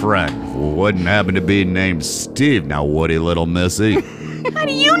boyfriend wouldn't happen to be named Steve, now would he, little missy? How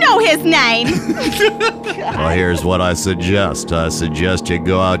do you know his name? Well, here's what I suggest. I suggest you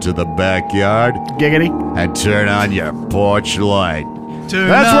go out to the backyard. Giggity. And turn on your porch light.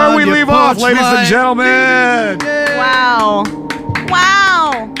 That's where we leave off, ladies and gentlemen. Wow.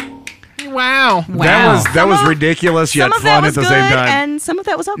 Wow. Wow. That was ridiculous yet Some of fun that was at the good, same time. and some of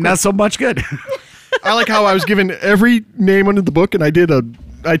that was awkward. Not so much good. I like how I was given every name under the book, and I did a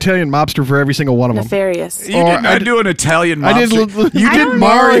Italian mobster for every single one of them. Nefarious. You did not do an Italian mobster. I did. You I did don't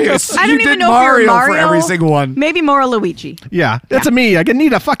Mario. know. I don't You even did know if you're Mario for every single one. Maybe more Luigi. Yeah, that's me. I can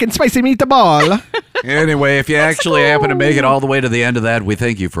need a fucking spicy meatball. Anyway, if you actually happen to make it all the way to the end of that, we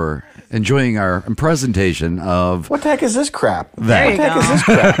thank you for enjoying our presentation of What the heck is this crap? that. What the heck is this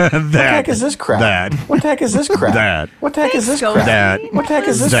crap? What the That. heck is this crap? That. What the heck is this crap? That. What the heck is this Thanks, crap? That. What the heck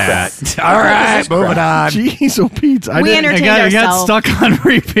is this crap? That. All right, moving on. Jeez, oh Pete. I We didn't. entertained I got ourselves. stuck on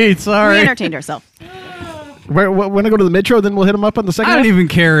repeat. We Sorry. entertained ourselves. When I go to the Metro, then we'll hit them up on the second I don't half? even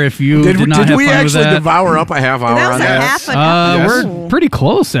care if you did, not Did have we fun with actually that. devour up a half hour That was on a that? half an Yes. We're pretty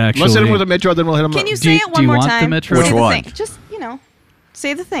close, actually. Let's hit them with a Metro, then we'll hit them Can up. you say it do one you more want time? the Metro? Which Say the one? thing. Just,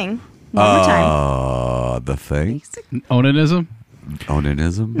 say the thing. One more time. The thing? Onanism?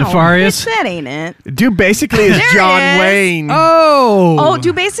 Onanism? No, Nefarious? That ain't it. Do basically as There it John is. Wayne. Oh,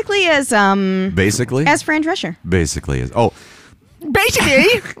 do basically as Basically? as Fran Drescher. Basically is. Oh, Basically.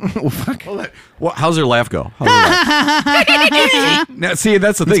 Oh, fuck. well, how's her laugh go? How's her laugh? Now, see,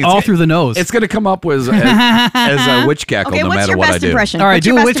 that's the thing. It's all through the nose. It's going to come up as a witch cackle Okay, no what's matter your what I best do. impression? All right, What's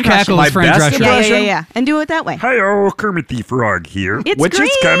do your a best witch cackle My as Fran best Drescher. impression? Yeah. And do it that way. Hi-oh, Kermit the Frog here. It's Which is green.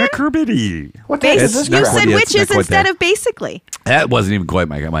 kind of Kermity. What the heck is It's this not You crap? quite said yet. It's witches not quite instead there. of basically. That wasn't even quite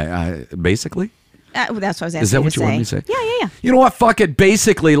my basically? That's what I was asking Is that you what to you say. wanted me to say? Yeah. You know what? Fuck it.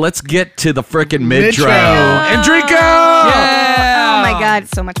 Basically, let's get to the frickin' mid-tro. Mid-tro. And drink up! Oh my God,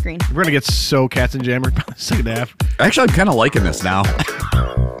 it's so much green. We're going to get so cats and jammered by the second half. Actually, I'm kind of liking this now.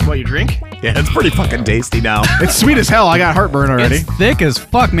 What, you drink? Yeah, it's pretty fucking tasty now. It's sweet as hell. I got heartburn already. It's thick as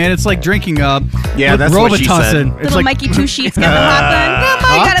fuck, man. It's like drinking Yeah, that's what she Robitussin. It's Little like- Mikey Two Sheets got the hoppin'.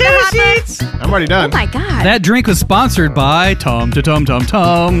 Come on, got the hoppin'. I'm already Oh done. my God. That drink was sponsored by Tum Tum Tum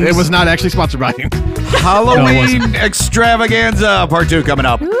Tum. It was not actually sponsored by you. Halloween extravaganza part 2 coming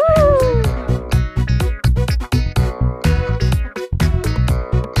up.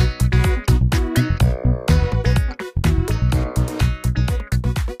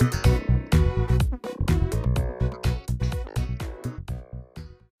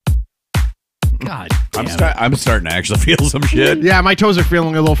 God I'm, damn. I'm starting to actually feel some shit. Yeah, my toes are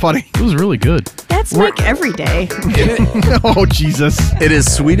feeling a little funny. It was really good. That's like every day. Oh, Jesus. It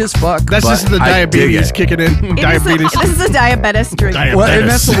is sweet as fuck. That's but just the I dig diabetes it. kicking in. Diabetes. This is a diabetes drink. Well, and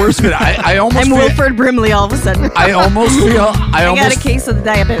that's the worst of it. I almost I'm feel, Wilford Brimley all of a sudden. I almost feel I got a case of the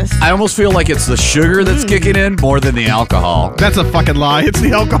diabetes. I almost feel like it's the sugar that's kicking in more than the alcohol. That's a fucking lie. It's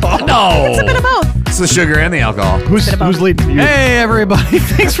the alcohol. No, It's a bit of both. it's the sugar and the alcohol. Who's leading? You. Hey, everybody.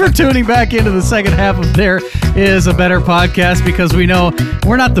 Thanks for tuning back into the second half of There Is a Better Podcast, because we know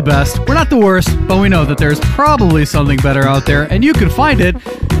we're not the best, we're not the worst, but we know that there's probably something better out there, and you can find it,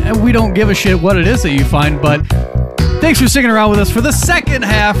 and we don't give a shit what it is that you find, but thanks for sticking around with us for the second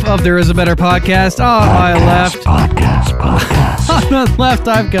half of There Is a Better Podcast. On my left. On the left,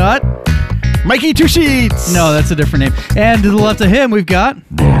 I've got... Mikey Two Sheets. No, that's a different name. And to the left of him, we've got...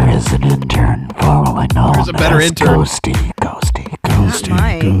 There is an intern formerly known There's a better as intern. Ghosty.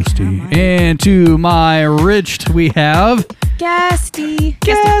 And to my ridged, we have... Guesty.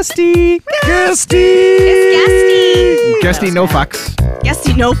 Guesty. It's Guesty. Guesty no fucks.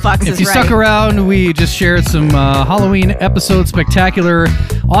 Guesty no fucks If is you right. stuck around, we just shared some Halloween episode spectacular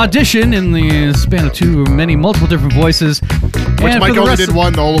audition in the span of multiple different voices. Which Mike only did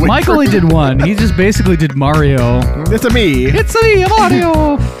one the whole way Mike through. only did one. He just basically did Mario. It's a me. It's me,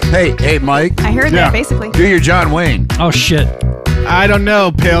 Mario. Hey, Mike, I heard Yeah. that basically. do your John Wayne. Oh shit. I don't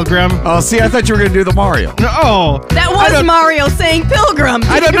know, Pilgrim. Oh, see, I thought you were going to do the Mario. Oh. That was Mario saying Pilgrim.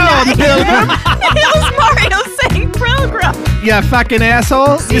 I don't know, the Pilgrim. It was Mario saying Pilgrim. Yeah, fucking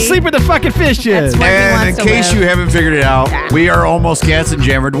asshole. You sleep with the fucking fishes. That's where he And wants in to case live. you haven't figured it out, we are almost cats and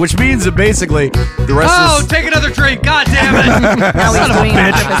jammered, which means that basically the rest Oh, is... take another drink. God damn it. Now he's doing it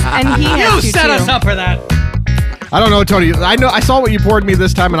on purpose. And he You has to set too. us up for that. I don't know, Tony. I saw what you poured me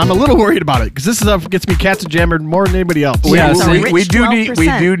this time, and I'm a little worried about it because this stuff gets me cats and jammered more than anybody else. Yeah, It's a see, rich we do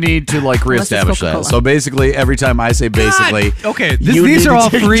need 12%. to like Unless it's reestablish that. Coca-Cola. So basically, every time I say basically, Okay, you these need are to all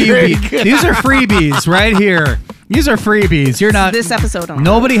take a freebies. drink. These are freebies right here. These are freebies. You're not. This episode only.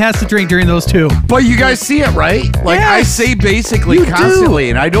 Nobody has to drink during those two. But you guys see it, right? Like I Yes. say basically You constantly,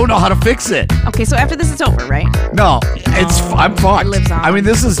 and I don't know how to fix it. Okay, so after this, it's over, right? No, I'm fucked. lives on. I mean,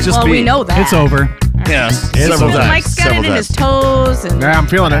 this is just Well, me. we know that. It's over. Yes, It's several over. times. Mike's got several it in his times. toes. And Yeah, I'm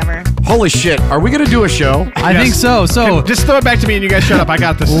feeling it. whatever. Holy shit! Are we gonna do a show? I think so. So Just throw it back to me and you guys shut up. I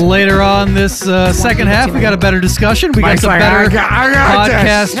got this. later on this second half, we got a better discussion. We got Mike's some like, better I got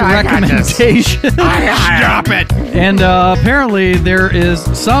this. podcast I got this. recommendations. Stop it. And apparently there is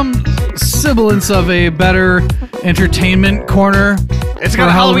some semblance of a better entertainment corner It's for got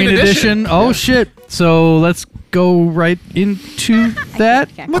a Halloween Halloween edition. Oh shit! So let's go right into that.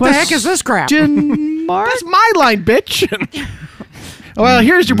 What the heck is this crap? Question mark? That's my line, bitch. Well,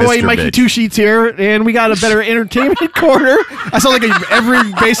 here's your boy Mr. Mikey Bitch. Two Sheets here, and we got a better entertainment corner. I sound like every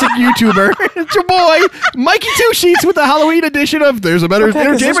basic YouTuber. It's your boy Mikey Two Sheets with the Halloween edition of There's a Better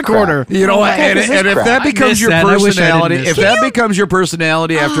Entertainment Corner. You know what? And if that becomes missed your that. I wish I didn't personality, miss if it. that becomes your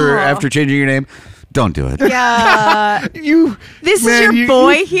personality after changing your name, don't do it. Yeah. You, This man, is your you-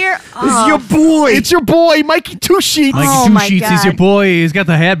 boy here? It's your boy. It's your boy Mikey Two Sheets. Mikey Oh Two my Sheets, he's God. your boy. He's got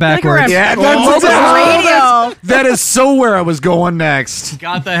the hat Like we're backwards. on Yeah, Full radio. that is so where I was going next.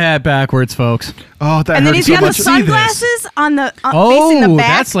 Got the hat backwards, folks. Oh, that And then hurts he's so got the much. sunglasses on the facing Oh, the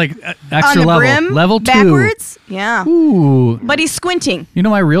back. that's like on extra the level. brim, Level 2. backwards. Yeah. Ooh. But he's squinting. You know,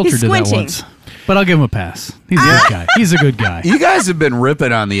 my realtor He's did that squinting. once. But I'll give him a pass. He's a good guy. He's a good guy. You guys have been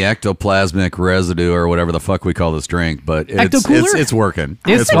ripping on the ectoplasmic residue or whatever the fuck we call this drink, but Ecto Cooler? it's working.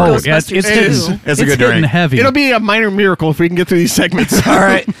 It's like oh, Ghostbusters yeah, it's too. It's a good hitting drink. heavy. It'll be a minor miracle if we can get through these segments. All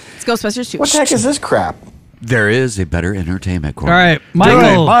right. It's Ghostbusters 2. What the heck is this crap? There is a better entertainment corner. All right, Do it,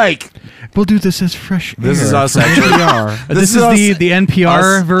 Michael. Mike. We'll do this as fresh This air is us from actually. NPR. This is us- the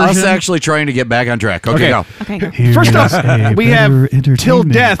NPR us, version. Us actually trying to get back on track. Okay, go. Okay, go. Here First is off, a we better have Til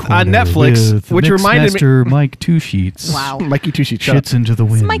entertainment Death on corner Netflix, with which reminded me- Mixmaster Mike Two Sheets. Wow. Mikey Two Sheets. Shut up. Shits into the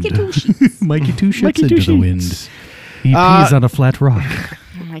wind. Mikey Two Sheets. Mikey Two Shits Mikey Two into the wind. Sheets. He pees on a flat rock.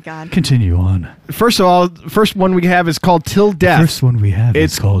 Oh my God. Continue on. First of all, first one we have is called Til Death. First one we have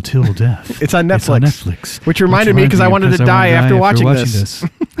It's- is called Till Death. It's on It's on Netflix. Netflix. Which reminded me 'cause I wanted to die after watching this.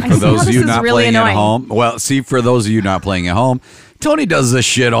 I For see those how of this you is not really playing annoying. at home, well, see, for those of you not playing at home, Tony does this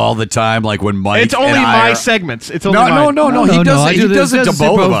shit all the time. Like when Mike, It's only and I my are- segments. It's only No, mine. no. He does I it. He does it to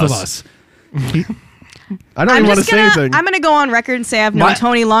both of us. I don't I'm even want to just say anything. I'm gonna go on record and say I've known My-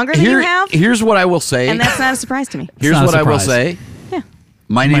 Tony longer than you have, Here's what I will say. and that's not a surprise to me. Here's not a what I will surprise. say.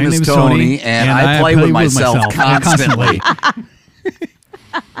 My name is name's Tony, and I play with myself constantly.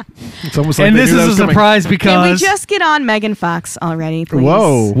 It's almost like And they this knew that is a was coming. surprise Can we because just get on Megan Fox already, please?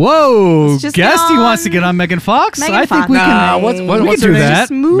 Whoa. whoa, Let's just get Guesty wants to on get on Megan Fox. Megan I think Fox. we Nah, can. what's- we what's can her do name? that.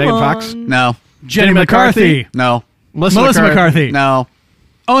 Just move Megan on. Fox? No, Jenny McCarthy, no, Melissa McCarthy, no.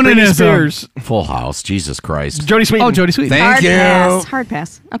 Britney Onanism. Spears. Full House. Jesus Christ. Jodie Sweetin. Oh, Jodie Sweetin. Thank Hard you. pass. Hard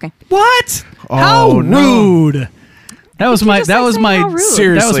pass. Okay. What? Oh, How no. rude! That was my. just That like was saying my. how rude.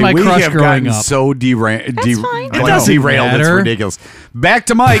 Seriously, that was my we crush have growing gotten up. so fine. It like, doesn't derailed. It's matter. ridiculous. Back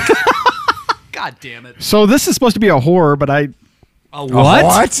to Mike. God damn it! So this is supposed to be a horror, but I A what?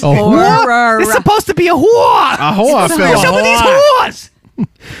 what? A whore? It's supposed to be a whore. a whore Some film. of these whores.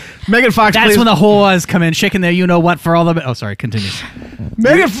 Megan Fox That's plays when the whores come in, shaking their you know what for all the. Oh, sorry. Continue.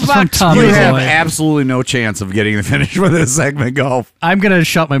 Megan From Fox. Tom You Boy. have absolutely no chance of getting the finish with this segment. Go. I'm gonna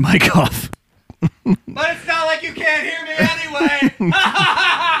shut my mic off. But it's not like you can't hear me anyway.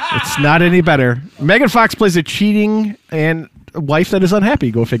 It's not any better. Megan Fox plays a cheating and wife that is unhappy.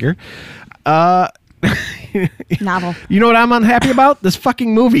 Go figure. Novel. You know what I'm unhappy about? This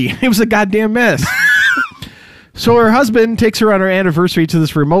fucking movie. It was a goddamn mess. So her husband takes her on her anniversary to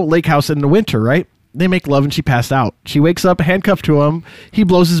this remote lake house in the winter, right? They make love and she passed out. She wakes up handcuffed to him. He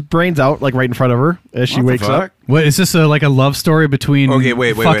blows his brains out like right in front of her as she What the wakes fuck? up. What is this? Like a love story between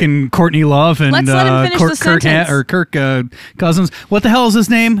fucking Courtney Love and Let's let him finish the sentence. Kirk Cousins? What the hell is his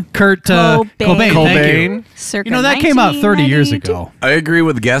name? Kurt Cobain. Thank you. Circa You know, that came out 30 years ago. I agree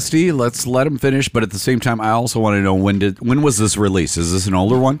with Guesty. Let's let him finish, but at the same time, I also want to know when was this released? Is this an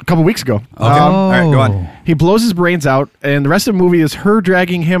older one? A couple weeks ago. Okay. All right, go on. He blows his brains out, and the rest of the movie is her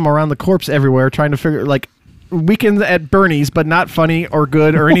dragging him around the corpse everywhere, trying to figure, like, Weekend at Bernie's, but not funny or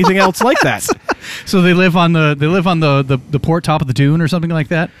good or anything else like that. So they live on the port top of the dune or something like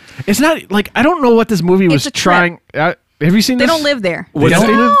that. It's not like, I don't know what this movie was trying. Have you seen this? They don't live there. They don't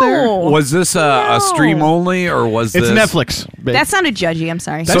live there? Was this a stream only, or was this? It's Netflix. Babe. That sounded judgy. I'm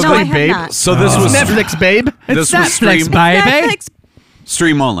sorry. That's no, I like have Babe. not. So this was Netflix, babe. This It's was Netflix, stream, baby. Netflix.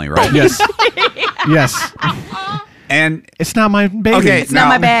 stream only, right? Yes. Yes. And It's not my baby. okay, It's not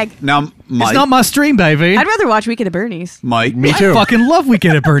my bag. Now, Mike, It's not my stream, baby. I'd rather watch Weekend at Bernie's. Mike, Me I too. fucking love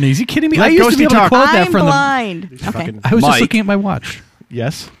Weekend at Bernie's. You kidding me? Let I used to be Ghosty able talk. to quote that I'm from blind. Okay. Fucking- I was Mike. just looking at my watch.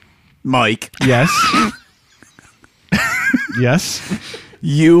 Yes. Mike, Yes. Yes.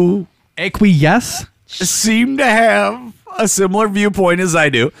 you Yes. seem to have a similar viewpoint as I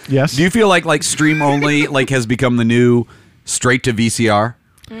do. Yes. Do you feel like stream only has become the new straight to VCR?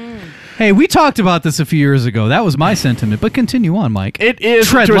 Hey, we talked about this a few years ago. That was my sentiment. But continue on, Mike. It is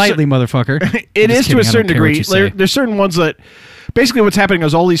Tread to a lightly, motherfucker. It I'm is just to kidding. a I certain don't care what degree. you say. There's certain ones that basically what's happening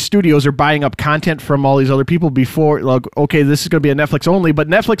is all these studios are buying up content from all these other people before, like, okay, this is going to be a Netflix only, but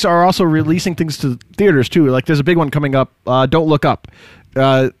Netflix are also releasing things to theaters too. Like there's a big one coming up, Don't Look Up.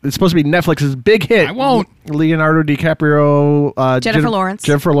 It's supposed to be Netflix's big hit. I won't. Leonardo DiCaprio, Jennifer Lawrence.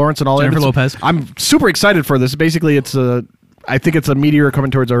 Jennifer Lawrence, and all that. Jennifer It's- Lopez. I'm super excited for this. Basically, I think it's a meteor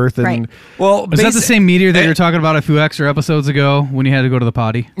coming towards Earth, and Right. Well, Is that the same meteor that you were talking about a few extra episodes ago when you had to go to the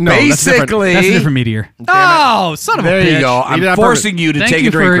potty? no, that's different. basically, That's a different meteor. Oh, son of a there bitch. you go. You did I'm that forcing you to Thank take you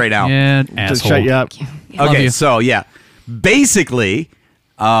a drink for- right now. Yeah, To asshole. shut you up. Love Okay, you. so yeah, basically,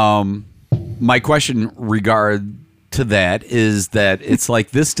 my question regard to that is that it's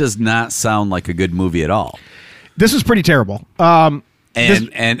like this does not sound like a good movie at all, This is pretty terrible. and This- this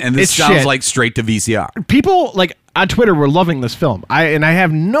it's sounds shit. like straight to VCR. People like on Twitter were loving this film. I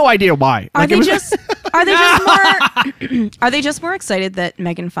have no idea why. Are Like, they it was- just are they just more excited that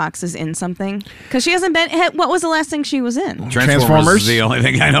Megan Fox is in something? Because she hasn't been. What was the last thing she was in? Transformers? is the only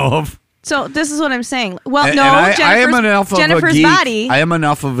thing I know of. So this is what I'm saying. Well, And- no, and I am Jennifer's, enough of Jennifer's a geek. Body. I am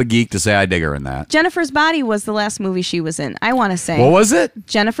enough of a geek to say I dig her in that. Jennifer's Body was the last movie she was in. I want to say. What was it?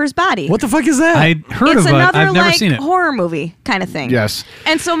 Jennifer's Body? What the fuck is that? I heard It's of it. another I've never like seen it. horror movie kind of thing. Yes.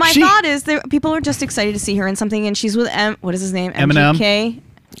 And so my She- thought is that people are just excited to see her in something, and she's with what is his name? Eminem? MGK.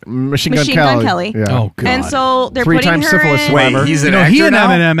 Machine Machine Gun Kelly. Yeah. Oh, God. And so they're Three-time putting her syphilis in. survivor. Wait, he's an You know, actor he and now?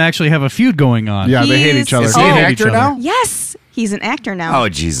 Eminem actually have a feud going on. Yeah, they hate each other. Is he They an hate each actor other. now? Yes, he's an actor now. Oh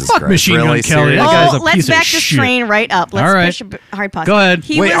Jesus Fuck Christ! Machine Gun really? Kelly. Serious? That guy's a let's piece of back this shit. train right up. Let's All right. push a hard pause. Go ahead.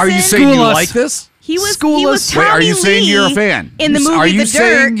 He Wait, was are you in- saying you School us. like this? He was School he us. was Tommy Wait, are you saying Lee you're a fan? in the movie Are you The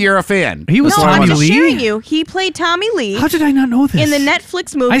saying Dirt? you're a fan? He was No, Tommy I'm just Lee. sharing you. He played Tommy Lee How did I not know this? in the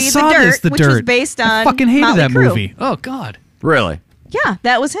Netflix movie I saw The Dirt, this, The which Dirt. was based on I fucking hated Motley that Crue. movie. Oh God. Really? Yeah,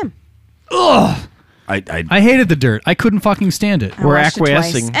 that was him. I hated The Dirt. I couldn't fucking stand it. I We're watched it twice.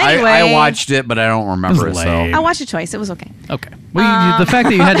 acquiescing. Anyway, I watched it, but I don't remember it. It was So lame. I watched it twice. It was okay. Okay. Well, the fact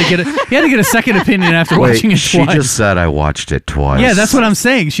that you had to get a second opinion after watching it twice. said I watched it twice. Yeah, that's what I'm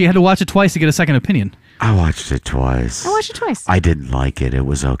saying. She had to watch it twice to get a second opinion. I watched it twice. I watched it twice. I didn't like it. It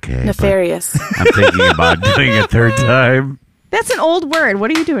was okay. Nefarious. but I'm thinking about doing a third time. That's an old word. What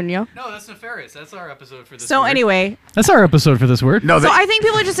are you doing, yo? No, that's Nefarious. That's our episode for this. So anyway, That's our episode for this word. no, so I think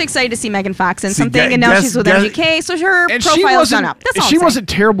people are just excited to see Megan Fox in something, gu- and now guess- she's with guess- MGK, so her And she profile's wasn't. gone up. That's all She I'm saying. wasn't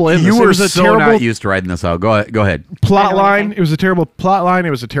terrible in this. you It were was a so terrible not used to riding this out. Go ahead. plot I don't know line. anything. It was a terrible plot line. It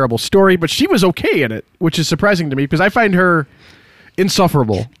was a terrible story, but she was okay in it, which is surprising to me because I find her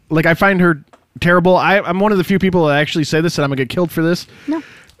insufferable. Like I find her terrible. I'm one of the few people that actually say this, and I'm gonna get killed for this. No.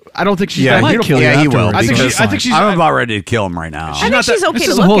 I don't think she's Yeah, that might beautiful. kill you yeah, he will. afterwards. I think because she- I think she's- I'm about ready to kill him right now. I think not she's that- okay This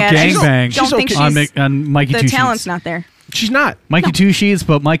to is a look whole at. I just gangbang. don't think she's on Mikey the Two talent's Sheets. not there. She's not. Mikey Two Sheets,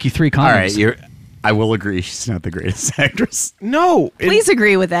 but Mikey Three condoms. All right, I will agree. She's not the greatest actress. No. Please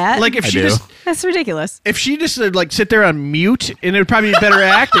agree with that. Like if I she do. just that's ridiculous. if she just like sit there on mute, and it would probably be better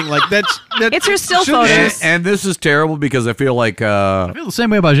acting. Like that's It's her still shouldn't- photos. And this is terrible because I feel like I feel the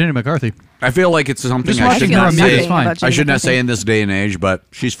same way about Jenny McCarthy. it's something Just I watching should her not on mute is say. fine. about I Jenny should not say McCarthy. in this day and age, but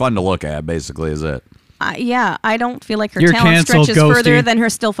she's fun to look at. Basically, is it? Yeah, I don't feel like her You're talent canceled, stretches Ghosty. further than her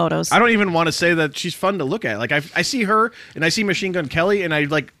still photos. I don't even want to say that she's fun to look at. Like I see her and I see Machine Gun Kelly, and I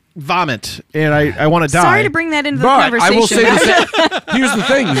like vomit and I want to die. Sorry to bring that into the But conversation. I will say the same. Here's the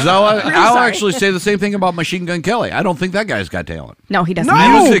thing. is I'll sorry. actually say the same thing about Machine Gun Kelly. I don't think that guy's got talent. No, he doesn't.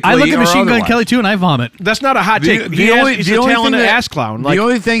 No! Musically I look at or Machine Gun otherwise. Kelly too, and I vomit. That's not a hot take. He's a talented ass clown. Like, the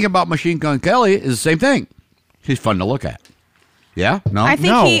only thing about Machine Gun Kelly is the same thing. He's fun to look at. Yeah? No? I think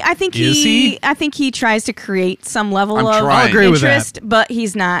No. I think he tries to create some level I'm of trying. I'll agree with that. interest, but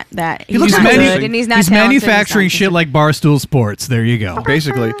he's not that. He's looks not manu- good, and he's not talented, manufacturing he's not shit like Barstool Sports. There you go.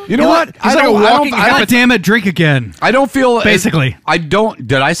 basically. You know what? He's like a walking God damn it, drink again. I don't feel... Basically. I don't...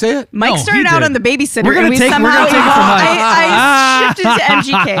 Did I say it? Mike No, he started out did. on the Babysitter. We're gonna and we take- we're somehow gonna take it from evolved- Mike. I shifted to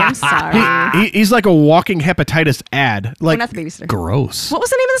MGK. I'm sorry. He's like a walking hepatitis ad. We're Like not the Babysitter. Gross. What was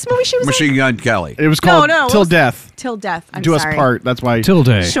the name of this movie she was in? Machine Gun Kelly. it was called no, what Till was- Death. Till Death. I'm Do sorry. us part. That's why Till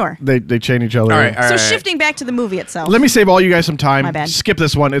day. Sure. they chain each other. All in. right. So shifting back to the movie itself. Let me save all you guys some time. My bad. Skip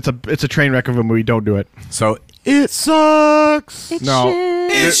this one. It's a train wreck of a movie. Don't do it. So, it sucks. It's No.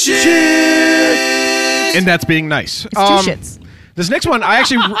 shit. And that's being nice. It's two shits. This next one, I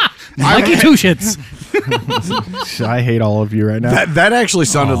actually, Mikey two shits. I hate all of you right now. That actually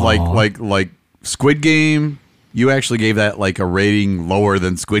sounded like Squid Game. You actually gave that like a rating lower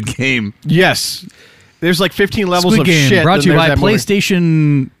than Squid Game. Yes, there's like 15 levels Squid of Game shit. brought to you then by there's that movie.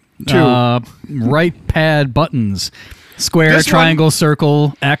 PlayStation 2. Right pad buttons. Square, This one- triangle,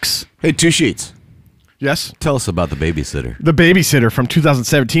 circle, X. Hey, Two Sheets. Yes, Tell us about The Babysitter. The Babysitter from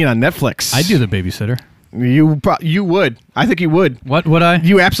 2017 on Netflix. I do the babysitter. You would. I think you would. What would I?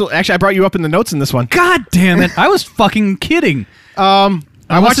 You absolutely. Actually, I brought you up in the notes in this one. God damn it. I was fucking kidding. I Unless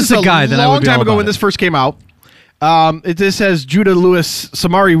watched it's this a guy, then I would long be time all ago about when it. this first came out. This has Judah Lewis,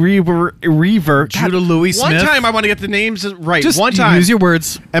 Samari Reaver. Judah Louis One Smith. time I want to get the names right. Just one time. use your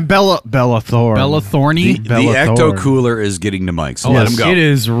words. And Bella Thorne. Bella Thorny. The Bella Ecto Thorne. Cooler is getting to Mike, so Oh, let him go. It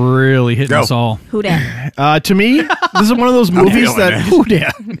is really hitting Go. us all. Who dat? To me, this is one of those movies that Who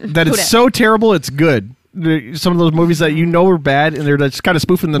dat? that Who is dat? so terrible it's good. Some of those movies that you know are bad and they're just kind of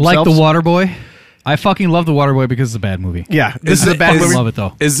spoofing Like themselves. The Waterboy. I fucking love The Waterboy because it's a bad movie. Yeah, this is a bad I movie. love it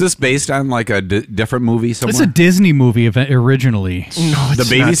though. Is this based on like a different movie somewhere? It's a Disney movie originally. No, The it's not.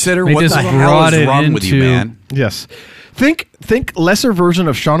 Babysitter? They What just the hell brought is it wrong with you, into- man? Yes. Think lesser version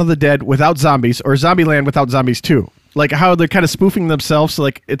of Shaun of the Dead without zombies or Zombieland without zombies too. Like how they're kind of spoofing themselves. So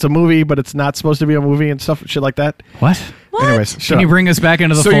like it's a movie, but it's not supposed to be a movie and stuff, shit like that. What? Anyways, shut Can you up. bring us back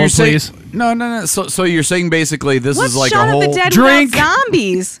into the So you're fold, saying please? no. So you're saying basically this What's is like Shaun a whole of the Dead Drink. without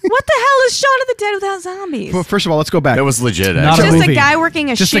zombies? What the hell is Shaun of the Dead without zombies? Well, first of all, let's go back. That was legit. Not Actually. a Just a movie. guy working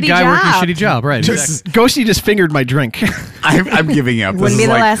a Just shitty a guy job. working a shitty job, right? Exactly. Ghosty just fingered my drink. I'm giving up. This Wouldn't is be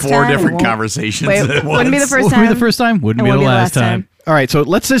the like last 4 time. It different won't- conversations. Wait, at wouldn't be the once. first Wouldn't time. be the first time. Wouldn't be the last time. All right, so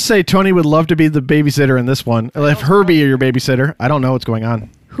let's just say Tony would love to be the babysitter in this one. If her be your babysitter, I don't know what's going on.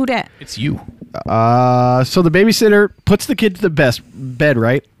 Who dat? It's you. So the babysitter puts the kid to the bed,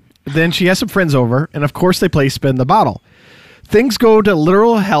 right? Then she has some friends over, and of course they play spin the bottle. Things go to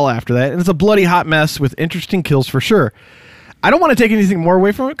literal hell after that, and it's a bloody hot mess with interesting kills for sure. I don't want to take anything more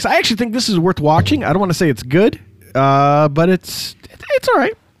away from it because I actually think this is worth watching. I don't want to say it's good, but it's all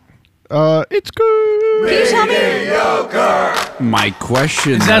right. It's good. Can you tell me, My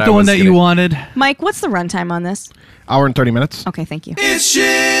question Is that the one that you wanted? Mike? What's the runtime on this? Hour and 30 minutes. Okay, thank you.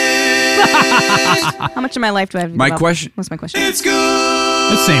 How much of my life do I have to My give up? question- What's my question? It's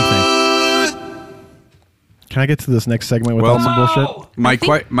the same thing. Can I get to this next segment without some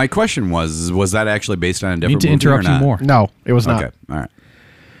bullshit? My question was that actually based on a I different need to movie or interrupt you not? more. No, it was not. Okay, all right.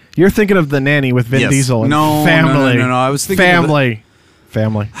 You're thinking of The Nanny with Vin Yes. Diesel and No, family. no. I was thinking of the-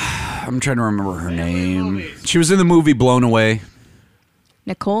 Family. I'm trying to remember her name. She was in the movie Blown Away.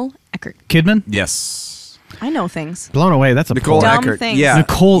 Nicole Eckert. Kidman? Yes. I know things. Blown away. That's a Nicole poem. Dumb Eckert. things. Yeah.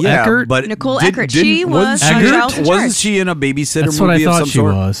 Nicole yeah, Eckert? But Nicole Eckert. She didn't- was wasn't Eckert? Charles in Wasn't Charge. she in a babysitter That's movie what I of thought some she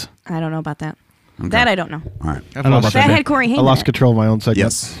sort? was. I don't know about that. That I don't know. All right. I don't know about That that. had Corey Haim I in lost it. control of my own segment.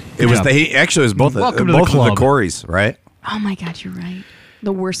 Yes. Good It was job. actually it was both Welcome to the both of the club. Coreys, right? Oh my God, you're right.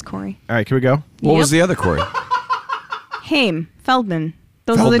 The worst Corey. All right, can we go? What was Yep. the other Corey? Haim, Feldman.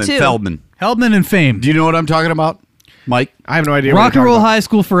 Those are the two. Feldman. Heldman and Fame. Do you know what I'm talking about, Mike? I have no idea. Rock what and you're Roll talking High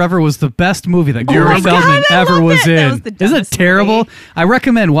School Forever was the best movie that Oh Corey my God, Feldman I ever love was it. That in. was the Isn't it dumbest terrible? movie. I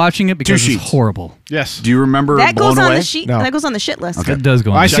recommend watching it because Two it's Sheets. horrible. about. Yes. Do you remember That Blown goes on Away? the sheet. No. That goes on the shit list. It does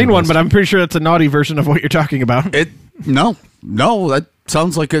go on I've the seen one, checklist. but I'm pretty sure that's a naughty version of what you're talking about. No,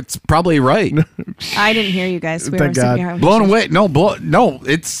 sounds like it's probably right. I didn't hear you guys. We Thank were God. superhero Blown musicians. away. No,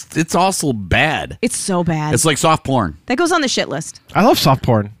 it's also bad. It's so bad. It's like soft porn. That goes on the shit list. I love soft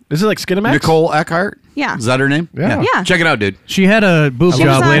porn. Is it like Skinamax? Nicole Eckhart? Yeah. Is that her name? Yeah. Yeah. Check it out, dude. She had a boob She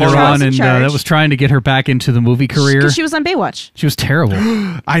was job on later Charles on, in and Charge. that was trying to get her back into the movie career. Because she was on Baywatch. She was terrible. I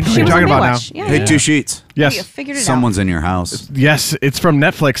know what She you're was on talking about now. Baywatch. Yeah, Hey, yeah. 2 sheets. You Yes. figured it Someone's in your house. Yes, it's from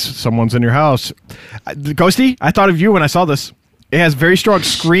Netflix. Someone's in your house. Ghosty, I thought of you when I saw this. It has very strong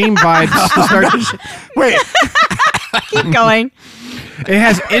Scream vibes to start. Wait, out. Keep going. it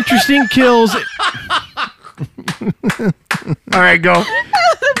has interesting kills. All right, go.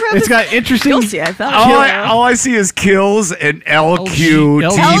 It's got interesting. Guilty, I thought. All I see is kills and LQ,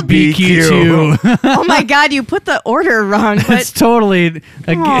 LGBTQ. Oh my God, you put the order wrong. It's But totally.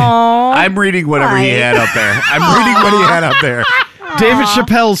 Aw. I'm reading whatever he Why? had up there. I'm reading what he had up there. David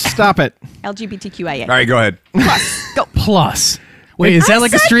Chappelle's Stop It. LGBTQIA. All right, go ahead. Go. Plus. Wait, is that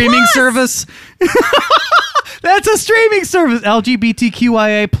like a said streaming plus. service? That's a streaming service.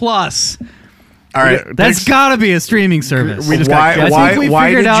 LGBTQIA plus. All right. That's got to be a streaming service. We just Why- got I think we why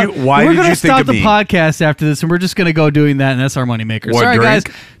figured did out. you- why we're did gonna you think stop of the me? podcast after this, and we're just going to go doing that, and that's our moneymaker. What, Sorry, drink?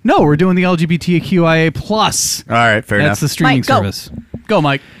 guys. No, we're doing the LGBTQIA plus. All right, fair That's enough. the streaming Mike, go. service. Go,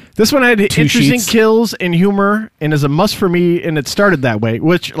 Mike. This one had interesting sheets. kills and humor, and is a must for me. And it started that way,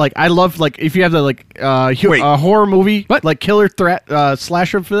 which like I love. Like if you have the Wait. horror movie, What? like killer threat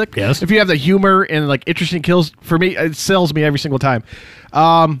slasher flick. Yes. If you have the humor and like interesting kills, for me, it sells me every single time.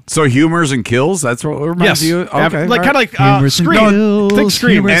 So humors and kills? That's what reminds you? Okay. like kind of like Humorous and Scream. kills, Think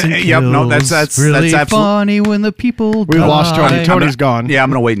Scream. humorous and And- yep, no, that's- kills. that's really absolute- funny when the people We lost die. Tony. Tony's gone. Yeah, I'm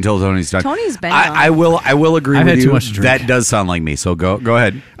going to wait until Tony's done. Tony's been gone. I will agree I've with had you. too much to drink. That does sound like me, so go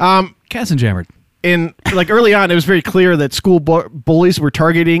ahead. Cass and Jammered. And like early on, it was very clear that school bullies were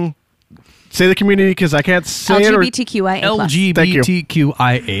targeting. Say the community because I can't say it. Or, LGBTQIA+.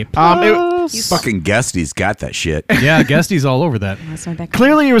 LGBTQIA. Fucking Guesty's got that shit. Yeah, Guesty's all over that. That's my back.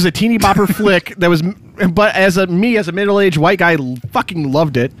 Clearly, it was a teeny bopper flick that was, but as a middle-aged white guy, fucking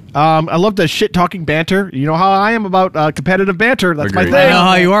loved it. I love the shit talking banter. You know how I am about competitive banter. That's Agreed. my I thing. know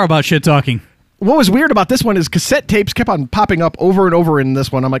how you are about shit talking. What was weird about this one is cassette tapes kept on popping up over and over in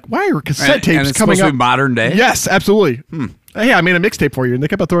this one. I'm like, why are cassette And tapes it's coming supposed up? to be modern day? Yes, absolutely. Hey, I made a mixtape for you, and they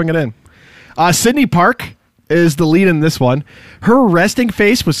kept on throwing it in. Sydney Park is the lead in this one. Her resting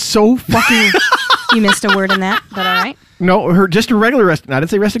face was so fucking. You missed a word in that, but all right. No, just a regular resting. I didn't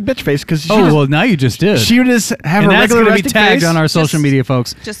say resting bitch face because Oh, well, now you just did. she would just have and a that's regular going to be resting tagged face. on our social Just- media,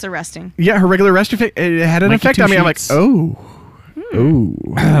 folks. Just arresting. Yeah, her regular resting face. It had an Mikey effect Two on me. I'm like, Sheets. oh.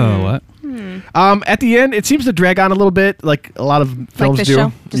 Oh, what? At the end, it seems to drag on a little bit, like a lot of films this do.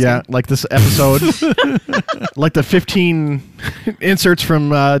 show? Just Yeah, kidding. like this episode, like the 15 inserts from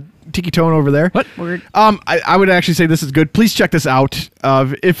Tiki Tone over there. What? Word. I would actually say this is good. Please check this out.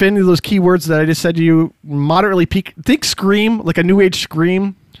 If any of those keywords that I just said to you moderately peak, think Scream, like a new age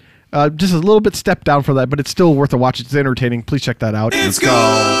Scream. Just a little bit step down for that, but it's still worth a watch. It's entertaining. Please check that out. It's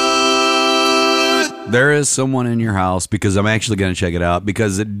called There Is Someone in Your House, because I'm actually going to check it out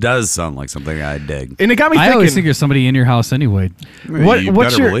because it does sound like something I dig. And it got me I thinking. always think there's somebody in your house anyway. What- You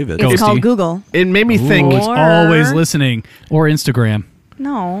what's better your- believe it. It's Ghosty. called Google. It made me think. Who's Or- always listening. Or Instagram.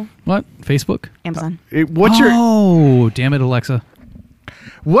 No. What? Facebook? Amazon. What's your Oh, damn it, Alexa.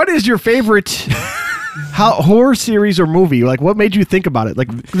 What is your favorite horror series or movie? Like, what made you think about it? Like,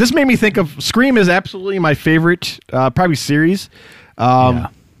 this made me think of Scream is absolutely my favorite, probably series. Yeah.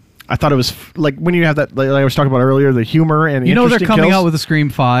 I thought it was like when you have that, like I was talking about earlier, the humor and You know they're interesting coming kills. out with a Scream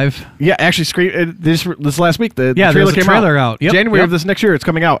 5. Yeah, actually, Scream. This last week, the Yeah, trailer there's a came trailer out. Yep, January yep. of this next year, it's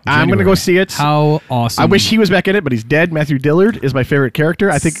coming out. I'm gonna go January. see it. How awesome. I wish he was back in it, but he's dead. Matthew Dillard is my favorite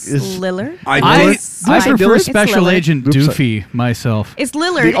character. I think is Lillard. I It's prefer Lillard. Special It's Lillard. Agent Oops, Doofy myself. It's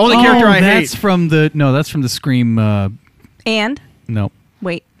Lillard. The only and- character I that's hate. from the that's from the Scream. And No,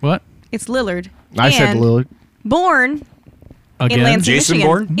 wait, what it's Lillard. I said and Lillard. Born again? in Lansing, Jason Michigan.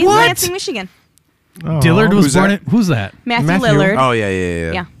 Bourne? In What? Lansing, Michigan. Dillard was Who's born. that? Who's that? Matthew, Matthew. Lillard. Oh,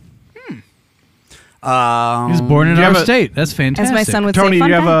 yeah. Yeah. He was born in Do you our have a- state. That's fantastic. As my son would Tony, say, do fun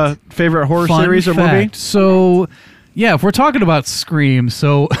you have fact. a favorite horror Fun series or fact. movie? So, yeah, if we're talking about Scream,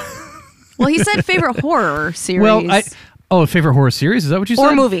 so Well, he said favorite horror series. well, favorite horror series? Is that what you said?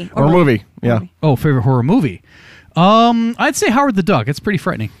 or movie. Or movie? Yeah. Movie. Oh, favorite horror movie. I'd say Howard the Duck. It's pretty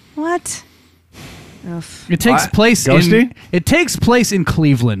frightening. What? Ugh. It takes What? place Ghosty? It takes place in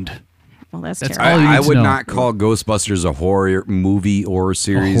Cleveland. Well, that's That's terrible. all you need I to would know. not call Ghostbusters a horror movie or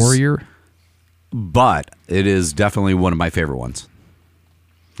series. Horror. But it is definitely one of my favorite ones.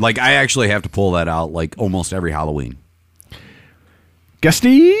 Like, I actually have to pull that out like almost every Halloween.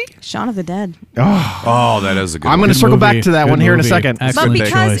 Guesty. Shaun of the Dead. Oh, that is a good I'm one. going to circle movie. back to that Good one here in a movie. second. Excellent But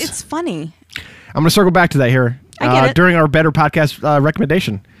because choice. it's funny. I'm going to circle back to that here I get it. during our Better podcast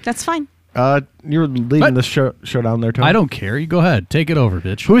recommendation. That's fine. You're leading this showdown there, Tony. I don't care. You go ahead. Take it over,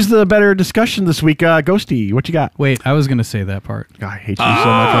 bitch. Who's the better discussion this week? Ghosty, what you got? Wait, I was going to say that part. God, I hate you so much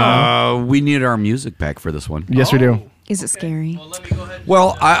right now. We need our music pack for this one. Yes, we do. Is it scary?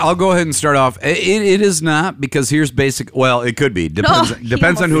 Well, I'll go ahead and start off. It is not, because here's basic. Well, it could be. Depends. he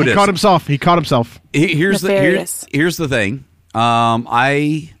Depends on who it He is. caught himself. He caught himself. Here's Nefarious. here's the thing.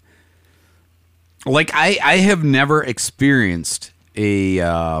 I have never experienced a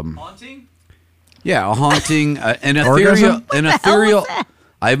haunting. Yeah, a haunting, an ethereal,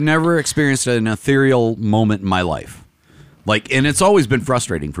 I've never experienced an ethereal moment in my life. And it's always been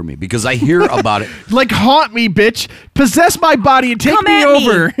frustrating for me because I hear about it. Like, haunt me, bitch. Possess my body and take Come me at me.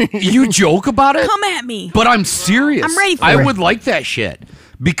 over. You joke about it, Come at me. but I'm serious. I'm ready for I it. would like that shit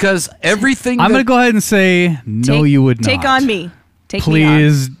because everything. I'm going to go ahead and say, no, you would not. Take on me. Take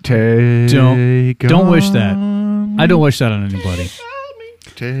Please Take don't wish that. I don't wish that on anybody.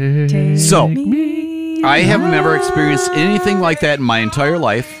 me on. So, me. I have never experienced anything like that in my entire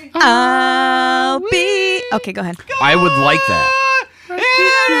life. I'll be. Okay, go ahead. I would like that.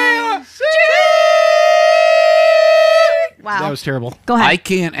 Wow. That was terrible. Go ahead. I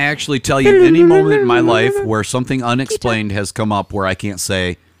can't actually tell you any moment in my life where something unexplained has come up where I can't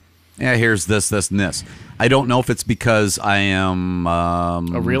say, yeah, here's this, this, and this. I don't know if it's because I am A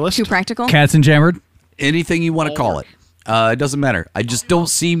realist? Too practical. Cats and Jammered? anything you want to call it. It doesn't matter. I just don't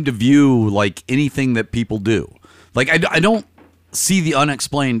seem to view like anything that people do. Like I don't see the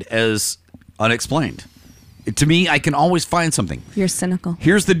unexplained as unexplained. To me, I can always find something. You're cynical.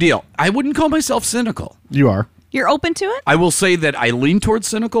 Here's the deal. I wouldn't call myself cynical. You are. You're open to it? I will say that I lean towards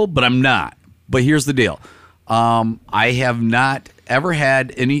cynical, but I'm not. But here's the deal. I have not ever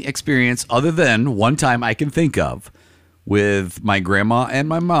had any experience other than one time I can think of with my grandma and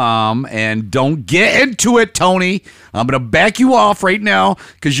my mom. And don't get into it, Tony. I'm going to back you off right now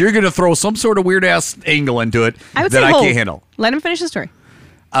because you're going to throw some sort of weird-ass angle into it I would that say I hold. can't handle. Let him finish the story.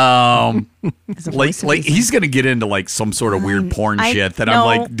 Like voice he's going to get into like some sort of weird porn shit that I'm no.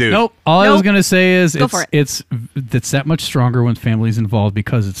 like, dude. Nope. All I was Nope. going to say is Go for it. it's that much stronger when family's involved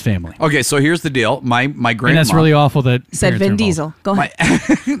because it's family. Okay, so here's the deal. My grandma. And that's really awful that Said parents are Vin involved. Diesel. Go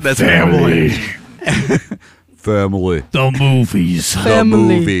ahead. That's family. Family. The movies. The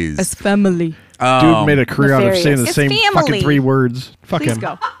movies. As family. Dude made a career out of saying the It's same fucking family. 3 words. Fuck Please him.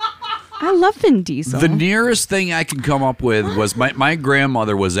 go. I love Vin Diesel. The nearest thing I can come up with was my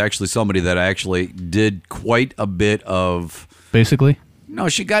grandmother was actually somebody that actually did quite a bit of. Basically. No,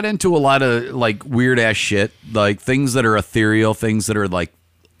 she got into a lot of like weird ass shit, like things that are ethereal, things that are like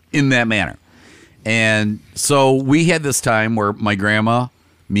in that manner. And so we had this time where my grandma,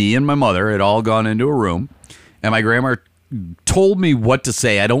 me, and my mother had all gone into a room, and my grandma told me what to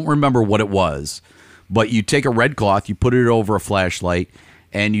say. I don't remember what it was, but you take a red cloth, you put it over a flashlight,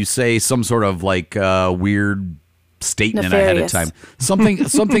 and you say some sort of like weird statement ahead of Nefarious. time.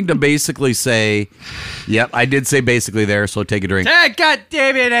 Something to basically say, yep, I did say basically there, so take a drink. God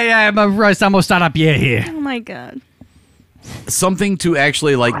damn it. I'm almost out of beer here. Oh my god. Something to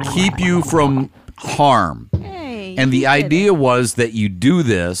actually like keep you from harm. Hey. And the you did idea was that you do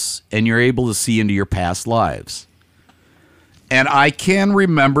this and you're able to see into your past lives. And I can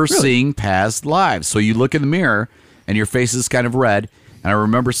remember seeing past lives. So you look in the mirror and your face is kind of red. And I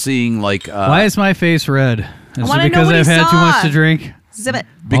remember seeing like Why is my face red? Is wanna it know because what he I've had too much saw. to drink? it. Zip it.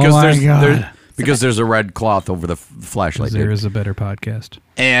 because Oh my there's God. because there's a red cloth over the flashlight. There dude. is a better podcast.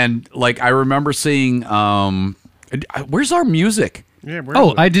 And like I remember seeing where's our music? Yeah,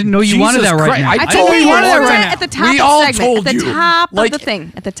 Oh, I didn't know you Jesus wanted that right Christ, now. I I told told you you wanted that it's right at the top We of all the segment. told At the you. top Like, of the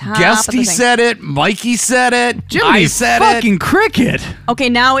thing. At the top of the Guesty thing. said it. Mikey said it. Jimmy, I said fucking it. cricket. Okay,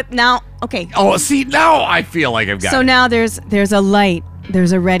 okay. Oh, see, now I feel like I've got So it. now there's a light.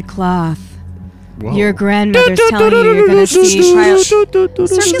 There's a red cloth. Your grandmother's telling you you're gonna see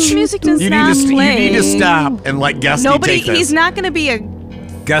circus music does You not need to play. you need to stop and let Guesty Nobody. take this. He's not gonna be a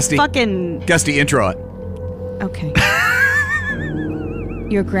Guesty. fucking. Guesty, intro it. Okay.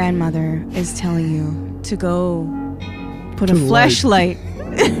 Your grandmother is telling you to go put a flashlight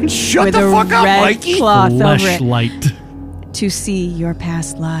Shut with the a fuck up, red Mikey. cloth over it Fleshlight. to see your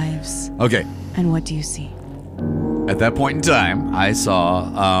past lives. Okay. And what do you see? At that point in time, I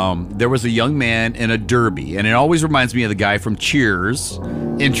saw there was a young man in a derby, and it always reminds me of the guy from Cheers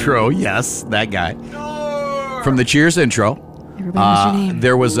intro. Yes, that guy from the Cheers intro. Everybody knows your name.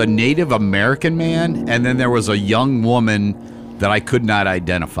 There was a Native American man, and then there was a young woman that I could not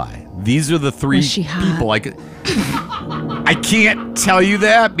identify. These are the 3 Was she hot? people I I can't tell you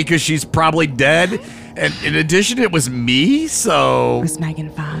that because she's probably dead. And in addition, it was me, so It was Megan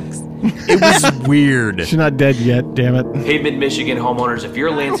Fox. it was weird. She's not dead yet, damn it. Hey, Mid-Michigan homeowners, if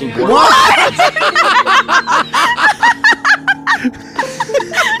you're Lansing border...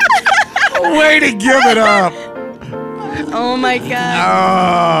 Way to give it up. Oh my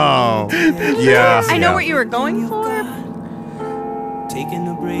god. Oh. Yeah. I know what you were going for. Taking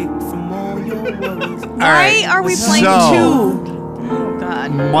a break from all your worries. Why are we playing so- two? Oh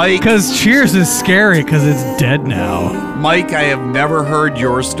god. Mike, Because Cheers is scary because it's dead now. Mike, I have never heard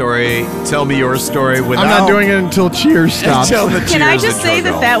your story. Tell me your story without... I'm not doing it until Cheers stops. Until the Can I Cheers just say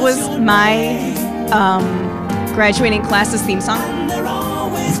intro that goes. that was my graduating class's theme song?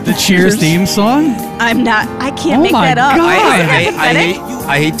 The Cheers theme song? I can't Oh make my that up. God. Isn't that pathetic?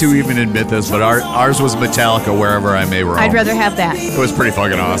 I hate to even admit this, but ours was Metallica, Wherever I May Roam. I'd rather have that. It was pretty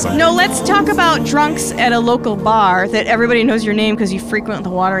fucking awesome. No, let's talk about drunks at a local bar that everybody knows your name because you frequent the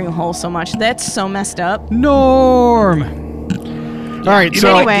watering hole so much. That's so messed up. Norm. All right, You so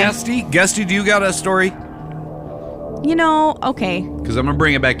know what, Anyway. Guesty, do you got a story? You know, okay. Because I'm going to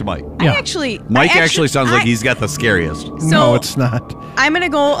bring it back to Mike. Yeah. Mike actually sounds like he's got the scariest. So no, it's not. I'm gonna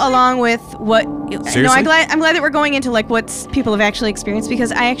go along with what. No, Seriously? I'm glad that we're going into like what people have actually experienced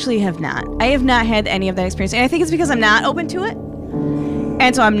because I actually have not. I have not had any of that experience, and I think it's because I'm not open to it,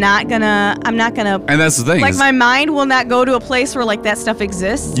 and so I'm not gonna. And that's the thing. Like is my mind will not go to a place where like that stuff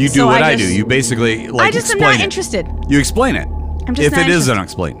exists. you do so what I just- do. You basically like I just am explain not it. interested. You explain it. I'm just if not it is interested.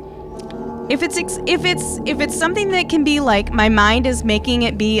 unexplained. If it's something that can be like my mind is making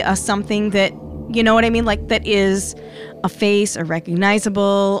it be a something that you know what I mean, like that is a face or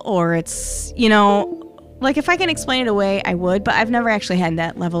recognizable, or it's like if I can explain it away, I would. But I've never actually had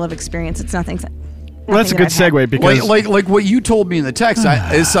that level of experience. It's nothing. Well, that's a good segue because Like what you told me in the text,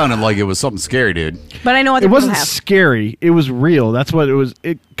 it sounded like it was something scary, dude. But I know other it people wasn't have. scary. It was real. That's what it was.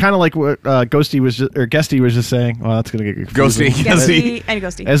 It kind of like what Guesty was just saying. Well, that's gonna get confusing Guesty and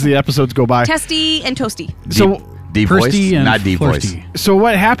Ghosty. as the episodes go by. Testy and Toasty. So Deep voice, Thirsty and not deep voice. flirty. So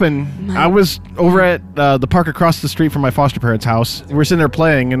what happened? I was over at the park across the street from my foster parents' house. We were sitting there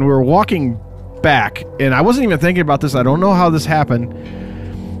playing, and we were walking back. And I wasn't even thinking about this. I don't know how this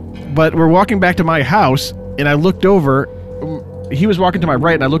happened, but we're walking back to my house, and I looked over. He was walking to my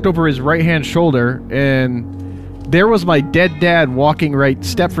right, and I looked over his right-hand shoulder, and there was my dead dad walking right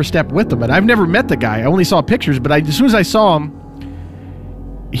step for step with him. And I've never met the guy. I only saw pictures, but as soon as I saw him,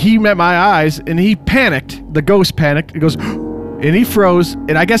 he met my eyes, and he panicked. The ghost panicked. He goes, and he froze,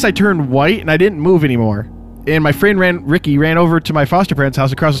 and I guess I turned white, and I didn't move anymore. And my friend Ricky ran over to my foster parents'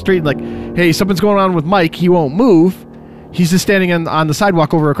 house across the street, like, hey, something's going on with Mike. He won't move. He's just standing on the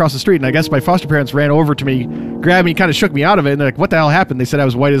sidewalk over across the street. And I guess my foster parents ran over to me, grabbed me, kind of shook me out of it. And they're like, what the hell happened? They said I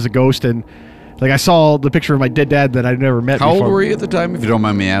was white as a ghost. And like I saw the picture of my dead dad that I'd never met How before. old were you at the time, if you don't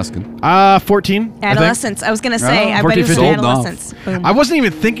mind me asking? 14. I think. Adolescence. I was gonna say. I bet 14, it was 15. adolescence. Boom. I wasn't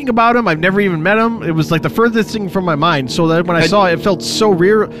even thinking about him. I've never even met him. It was like the furthest thing from my mind. So that when I saw it, it felt so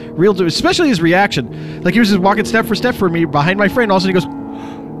real to, especially his reaction. Like he was just walking step for step for me behind my friend. All of a sudden he goes,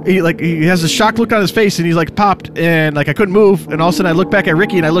 he has a shocked look on his face, and he's like popped, and like I couldn't move. And all of a sudden I looked back at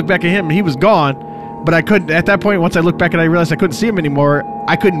Ricky, and I looked back at him, and he was gone. But I couldn't. At that point, once I looked back and I realized I couldn't see him anymore,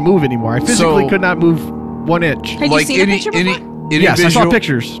 I couldn't move anymore. I physically could not move 1 inch. Had you seen a picture before? Yes, I saw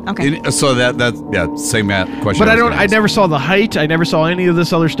pictures. Okay. So same question. But was gonna I ask. never saw the height. I never saw any of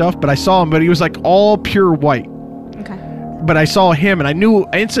this other stuff. But I saw him. But he was like all pure white. Okay. But I saw him, and I knew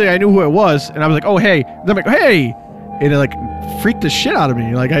instantly. I knew who it was, and I was like, "Oh, hey!" And I'm like, "Hey!" And it like freaked the shit out of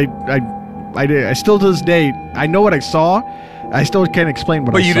me. Like I still to this day, I know what I saw. I still can't explain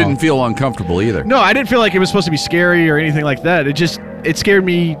what I But saw. you didn't feel uncomfortable either. No, I didn't feel like it was supposed to be scary or anything like that. It scared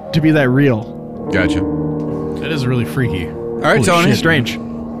me to be that real. Gotcha. That is really freaky. All right, Tony. Shit, strange.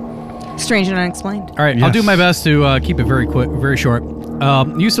 Strange and unexplained. All right, I'll do my best to keep it very quick, very short.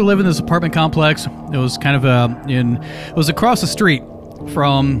 Used to live in this apartment complex. It was kind of it was across the street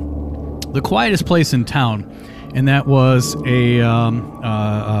from the quietest place in town, and that was a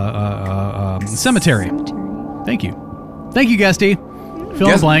cemetery. Thank you, Guesty. Fill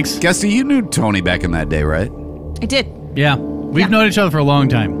in the blanks. Guesty, you knew Tony back in that day, right? I did. Yeah, we've known each other for a long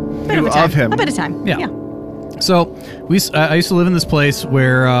time. Bit of a Of time. him. A bit of time. Yeah. So I used to live in this place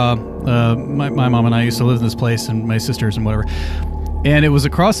where my mom and I used to live in this place, and my sisters and whatever. And it was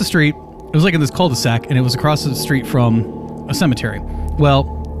across the street. It was like in this cul-de-sac, and it was across the street from a cemetery.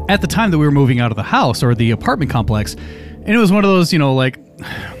 Well, at the time that we were moving out of the house or the apartment complex, and it was one of those,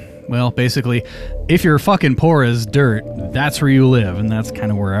 well, basically, if you're fucking poor as dirt, that's where you live, and that's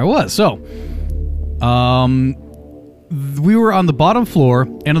kind of where I was. So, we were on the bottom floor,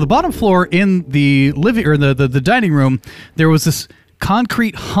 and on the bottom floor in the living or the dining room, there was this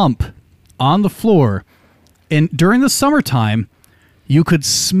concrete hump on the floor, and during the summertime, you could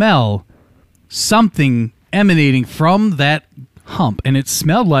smell something emanating from that hump, and it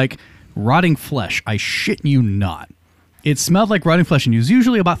smelled like rotting flesh. I shit you not. It smelled like rotting flesh, and it was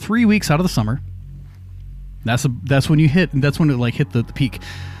usually about 3 weeks out of the summer. That's when you hit, and that's when it like hit the peak.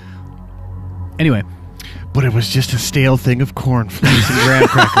 Anyway. But it was just a stale thing of cornflakes and graham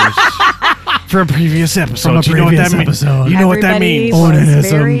crackers from a previous episode. You know what that means? You know what that means?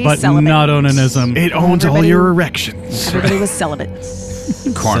 Onanism, but not onanism. It owns all your erections. Everybody was celibate.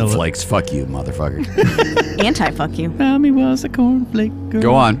 Cornflakes, fuck you, motherfucker. Anti-fuck you. Mommy was a cornflake girl.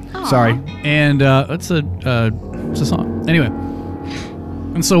 Go on. Aww. Sorry. And it's a song. Anyway,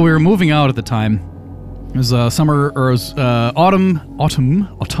 and so we were moving out at the time. It was summer, or it was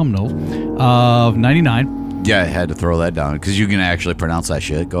autumnal of '99. Yeah, I had to throw that down because you can actually pronounce that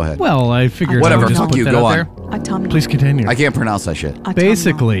shit. Go ahead. Well, I figured. Whatever. I would just Fuck put you. that Go out on. there. Autumnal. Please continue. I can't pronounce that shit. Autumnal.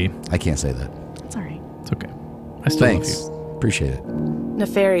 Basically, I can't say that. It's all right. it's okay. I still Thanks. love you. Appreciate it.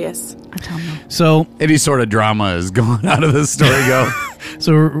 Nefarious. Autumnal. So, Any sort of drama is going out of this story. Go.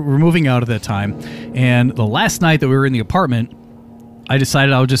 so we're moving out at that time, and the last night that we were in the apartment, I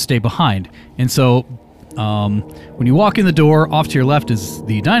decided I would just stay behind. And so, when you walk in the door, off to your left is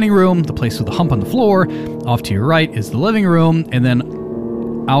the dining room, the place with the hump on the floor. Off to your right is the living room, and then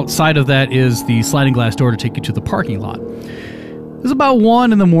outside of that is the sliding glass door to take you to the parking lot. It was about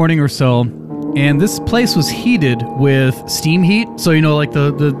 1 in the morning or so, and this place was heated with steam heat. So, you know, like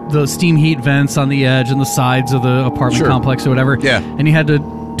the steam heat vents on the edge and the sides of the apartment complex or whatever. Yeah. And you had to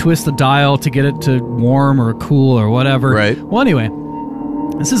twist the dial to get it to warm or cool or whatever. Right. Well, anyway,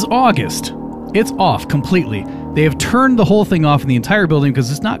 this is August. It's off completely. They have turned the whole thing off in the entire building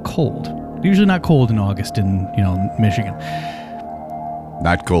because it's not cold. It's usually not cold in August in, Michigan.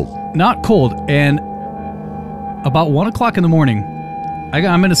 Not cold. Not cold. And about 1 o'clock in the morning,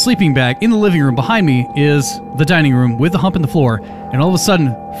 I'm in a sleeping bag. In the living room behind me is the dining room with the hump in the floor. And all of a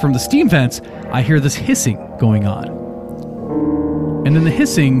sudden, from the steam vents, I hear this hissing going on. And then the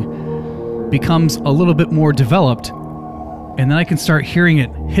hissing becomes a little bit more developed. And then I can start hearing it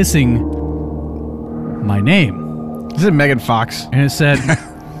hissing my name. Is it Megan Fox? And it said,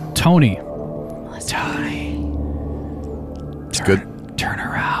 Tony. It's good. Turn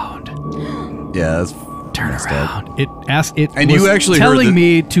around. Yeah, that's Turn messed around. up. It asked. It And was you actually heard telling the-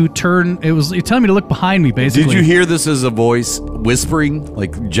 me to turn. It was telling me to look behind me. Basically. Did you hear this as a voice whispering,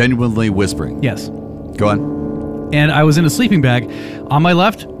 like genuinely whispering? Yes. Go on. And I was in a sleeping bag. On my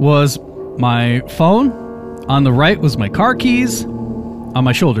left was my phone. On the right was my car keys. On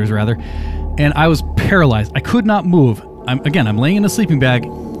my shoulders, rather. And I was paralyzed. I could not move. I'm laying in a sleeping bag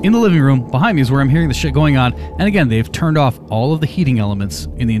in the living room. Behind me is where I'm hearing the shit going on. And again, they've turned off all of the heating elements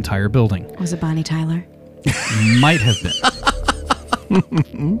in the entire building. Was it Bonnie Tyler? Might have been.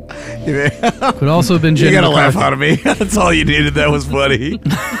 Could also have been Jenny You gotta McCarthy. laugh out of me. That's all you needed. That was funny.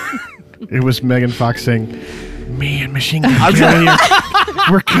 It was Megan Fox saying, "Me and Machine Gun Kelly,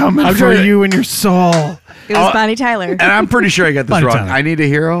 we're coming for you and your soul." It was Bonnie Tyler. And I'm pretty sure I got this Bonnie wrong. Tyler. I Need a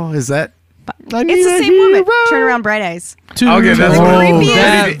Hero? Is that? It's the same woman. Turn around, Bright Eyes. Okay, that's Oh, what it is.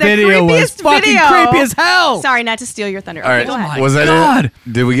 that The video was creepiest fucking video. creepy as hell. Sorry, not to steal your thunder. All right. Okay, go ahead. Was that God. it?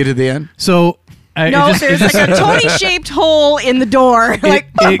 Did we get to the end? So, No, there's like a Tony-shaped hole in the door. It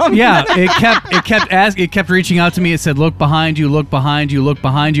kept reaching out to me. It said, "Look behind you, look behind you, look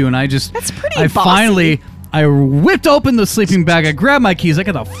behind you," and I just, That's pretty I bossy. finally, I whipped open the sleeping bag. I grabbed my keys. I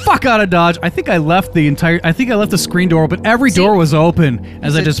got the fuck out of Dodge. I think I left the screen door open. Every door was open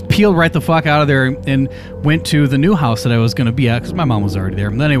as I just peeled right the fuck out of there and went to the new house that I was going to be at because my mom was already there.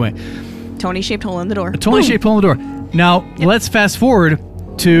 But anyway, Tony-shaped hole in the door. a Tony-shaped hole in the door. Now, let's fast forward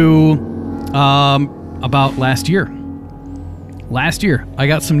to about last year. Last year, I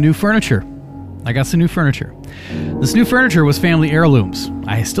got some new furniture. This new furniture was family heirlooms.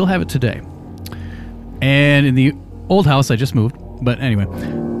 I still have it today. And in the old house, I just moved. But anyway,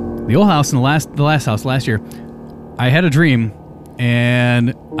 the old house and the last house last year, I had a dream,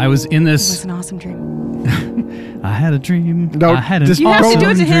 and I was in It was this. an awesome dream. I had a dream. No, I had an just- You have to do it to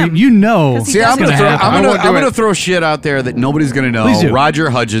awesome him. dream. You know. 'Cause he See, I'm doesn't gonna throw. have- I'm I gonna. won't do I'm gonna it. throw shit out there that nobody's gonna know. Please do.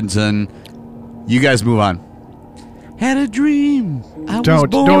 Roger Hutchinson. You guys move on. Had a dream.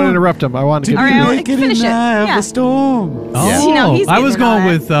 Don't interrupt him. I want to get All right, to I'll it. finish it. Yeah. storm. Oh, Yeah. See, now he's I was getting going all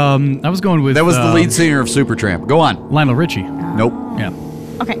with. I was going with. That was the lead singer of Supertramp. Go on. Lionel Richie. Nope. Yeah.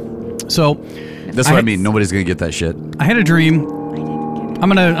 Okay. So That's what I mean. Nobody's gonna get that shit. I had a dream. I'm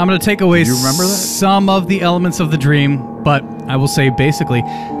gonna take away You remember that? some of the elements of the dream, but I will say basically,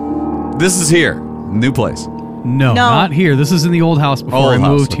 This is here. New place. No, not here. This is in the old house before I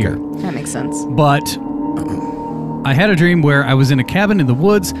moved here. That makes sense. But I had a dream where I was in a cabin in the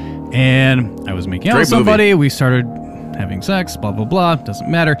woods, and I was making out with somebody. We started having sex, blah, blah, blah. Doesn't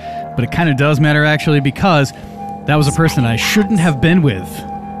matter. But it kind of does matter, actually, because that was a person I shouldn't have been with.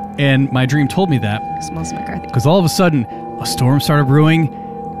 And my dream told me that. Because all of a sudden, a storm started brewing.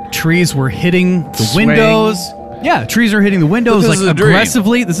 Trees were hitting the windows. Yeah, trees are hitting the windows like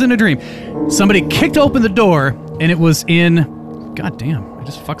aggressively. This isn't a dream. Somebody kicked open the door, and it was in... God damn, I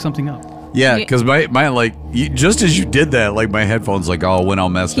just fucked something up. Yeah, because my like, just as you did that, like my headphones like went all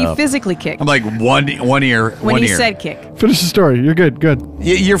messed up. He physically kicked. I'm like one ear. When he said kick. Finish the story. You're good. Good.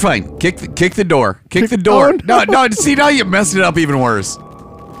 You're fine. Kick the door. Kick the door. No. See, now you messed it up even worse.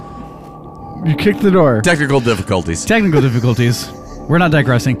 You kicked the door. Technical difficulties. We're not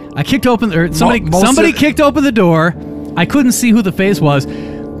digressing. I kicked open, or somebody kicked open the door. I couldn't see who the face was,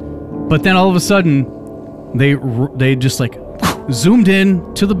 but then all of a sudden, they just like zoomed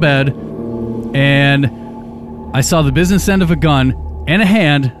in to the bed, and I saw the business end of a gun and a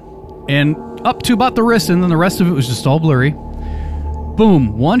hand, and up to about the wrist, and then the rest of it was just all blurry.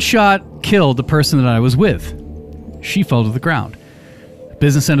 Boom! One shot killed the person that I was with. She fell to the ground.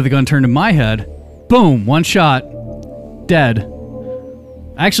 Business end of the gun turned to my head. Boom! One shot, dead.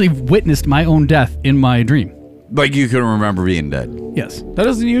 I actually witnessed my own death in my dream. Like you couldn't remember being dead? Yes. That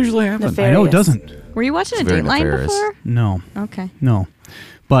doesn't usually happen. Nefarious. I know it doesn't. Were you watching a Dateline before? No. Okay. No.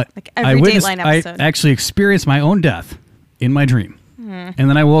 But like every Dateline episode. I actually experienced my own death in my dream. And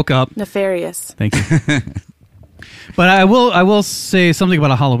then I woke up. Nefarious. Thank you. But I will say something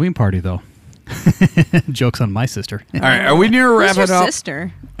about a Halloween party, though. Joke's on my sister. All right, are we near wrapping up?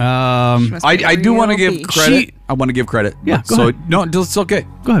 Sister? I do want to give credit. I want to give credit. Yeah, go ahead. No, it's okay.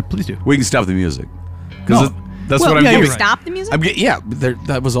 Go ahead, please do. We can stop the music. No. That's what I'm giving. Right. Stop the music?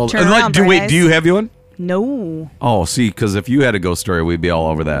 That was all. Turn around, do guys. you have one? No. Oh, see, because if you had a ghost story, we'd be all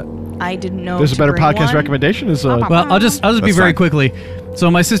over that. I didn't know. There's a better podcast one. recommendation. Well, I'll just be very quickly.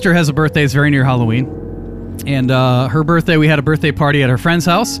 So my sister has a birthday. It's very near Halloween, and her birthday. We had a birthday party at her friend's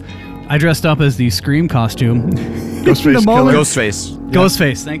house. I dressed up as the Scream costume. Ghostface killer.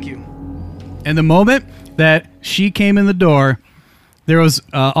 Ghostface. Thank you. And the moment that she came in the door, there was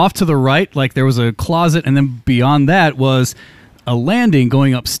off to the right, like there was a closet, and then beyond that was a landing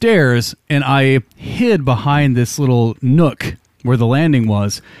going upstairs, and I hid behind this little nook where the landing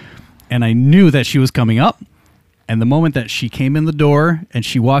was, and I knew that she was coming up. And the moment that she came in the door and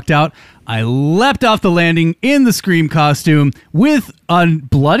she walked out, I leapt off the landing in the Scream costume with a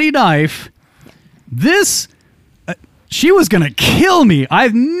bloody knife. She was going to kill me.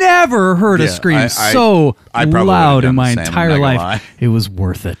 I've never heard a scream so loud in my entire life. It was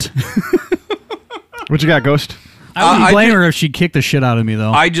worth it. What you got, Ghost? I wouldn't blame her if she kicked the shit out of me,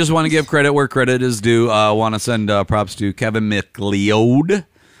 though. I just want to give credit where credit is due. I want to send props to Kevin McLeod.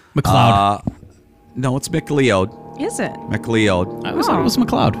 McLeod. No, it's McLeod. Is it? McLeod. I always thought it was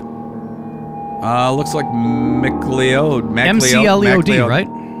McLeod. Looks like McLeod. McLeod, right?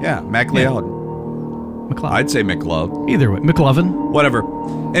 Yeah, McLeod. McLeod. I'd say McLeod. Either way. McLovin. Whatever.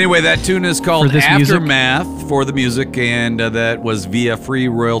 Anyway, that tune is called Aftermath for the music, and that was via free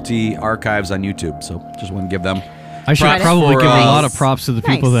royalty archives on YouTube. So just want to give them I should probably give a lot of props to the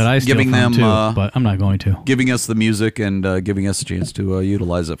people that I steal giving from them, too, but I'm not going to. Giving us the music and giving us a chance to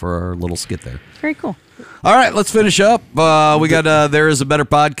utilize it for our little skit there. Very cool. All right, let's finish up. We got There Is a Better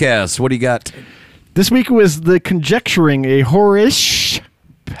Podcast. What do you got? This week was the Conjecturing, a horror-ish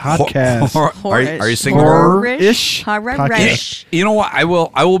podcast. Are you saying horror-ish? Horror-ish. You know what? I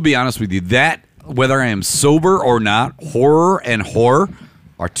will be honest with you. That, whether I am sober or not, horror and horror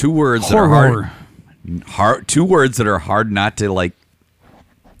are two words that are hard. Two words that are hard not to like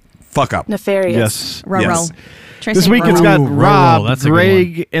fuck up. Nefarious. Yes. This week it's got Rob,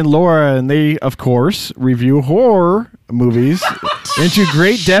 Greg, and Laura, and they, of course, review horror movies into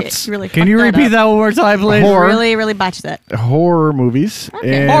great depths. Really Can you repeat that one more time, please? Really, really botched that. Horror movies.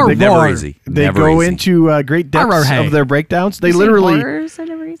 Okay. And horror. Never easy. They never go easy. into great depths of their breakdowns. They literally...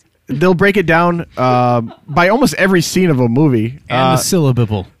 They'll break it down by almost every scene of a movie. And the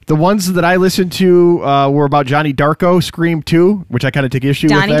syllable. The ones that I listened to were about Johnny Darko, Scream 2, which I kind of took issue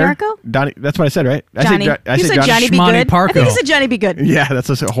with there. Donnie Darko? That's what I said, right? Johnny. I said Johnny Be Good. Parko. I think you said Johnny Be Good. Yeah, that's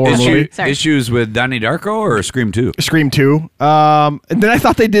a horror movie. Issues with Donnie Darko or Scream 2? Scream 2. And then I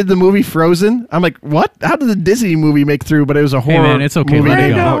thought they did the movie Frozen. I'm like, what? How did the Disney movie make through? But it was a horror man, it's okay. movie. Let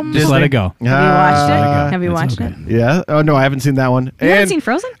it go. Just let it go. Have you watched it? Yeah. Oh, no, I haven't seen that one. You haven't seen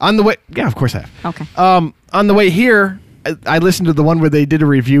Frozen? On the way... Yeah, of course I have. Okay. On the way here... I listened to the one where they did a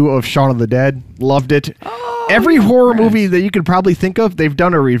review of Shaun of the Dead. Loved it. every horror movie that you could probably think of, they've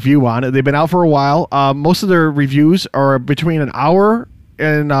done a review on it. They've been out for a while. Most of their reviews are between an hour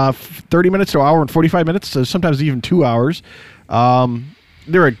and 30 minutes to an hour and 45 minutes, so sometimes even 2 hours.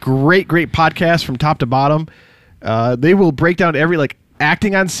 They're a great podcast from top to bottom. They will break down every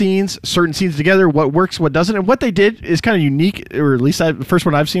acting on scenes, certain scenes together, what works, what doesn't. And what they did is kind of unique, or at least the first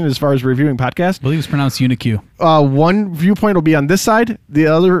one I've seen as far as reviewing podcasts. I believe it's pronounced Unique. One viewpoint will be on this side. The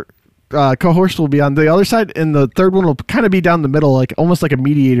other co-host will be on the other side. And the third one will kind of be down the middle, almost like a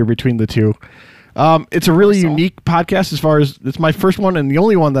mediator between the two. It's a really unique podcast as far as it's my first one and the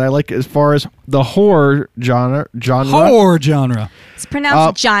only one that I like as far as the horror genre. Horror genre. It's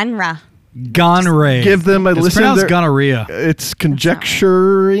pronounced genre. Gonorrhea. Give them a It's listen. pronounced gonorrhea. It's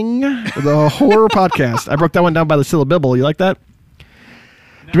Conjecturing, the horror podcast. I broke that one down by the syllable. You like that?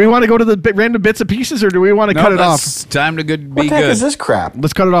 Do we want to go to the random bits and pieces, or do we want to cut it off? It's time to be good. What the heck is this crap?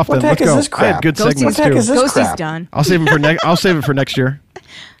 Let's cut it off then. What the heck Let's is go. this crap? I had good segments What the heck too. is this Ghosty's crap? done. I'll save it for next year.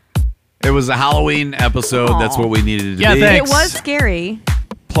 It was a Halloween episode. That's what we needed to Yeah, be. thanks. It was scary.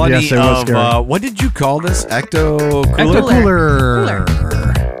 Plenty Yes, it was of scary. what did you call this? Ecto Ecto Cooler.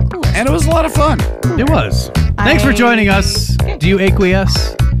 Cooler. And it was a lot of fun. It was. Thanks for joining us. Do you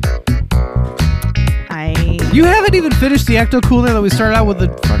acquiesce? You haven't even finished the Ecto Cooler that we started out with the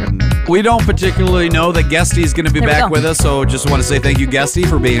fucking... We don't particularly know that Guesty's going to be There we back go. with us, so just want to say thank you, Guesty,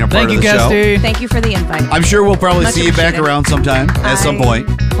 for being a part Thank of you, the show. Guesty. Thank you for the invite. I'm sure we'll probably Much see you back appreciated. around sometime at some point.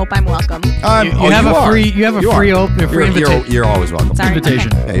 Hope I'm welcome. You have a free invitation. You're always welcome. Sorry.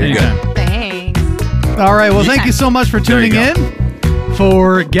 Invitation. Okay. Yeah, you're good. Anytime. Thanks. All right. Well, thank you so much for tuning There in. you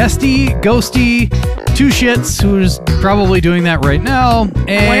For Guesty, Ghosty, Two Shits, who's probably doing that right now. And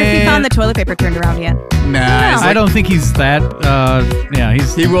I wonder if he found the toilet paper turned around yet. Nah, I don't think he's that.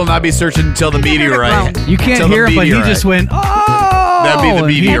 He's. He will not be searching until the meteorite. ground. You can't Until the hear him, but he meteorite. just went, oh! That'd be the and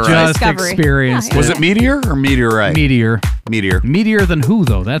he meteorite. just Discovery. experienced Yeah, Was it meteor or meteorite? Meteor. Meteor. Meteor than who,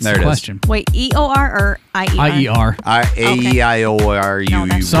 though? That's There the it is. question. Wait, EOR or IER? IER. A-E-I-O-R-U-U-Y. No,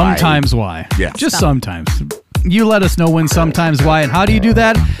 that's- Sometimes why. Yeah. Just Stop. sometimes. You let us know when, sometimes why, and how do you do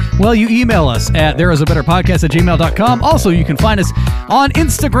that? Well, you email us at thereisabetterpodcast@gmail.com. Also, you can find us on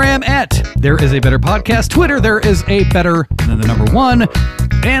Instagram at thereisabetterpodcast, Twitter, thereisabetterpodcast, and then the number 1,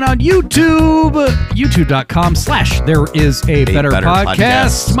 and on YouTube,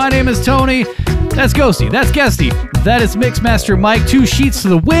 youtube.com/thereisabetterpodcast. My name is Tony. That's Ghosty. That's Guesty. That is Mixmaster Mike. 2 sheets to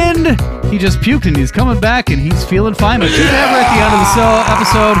the wind. He just puked and he's coming back and he's feeling fine. But keep ever at the end of the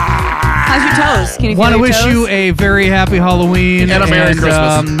episode. How's your toes? Can you Want to feel your wish toes? you a very happy Halloween And a Merry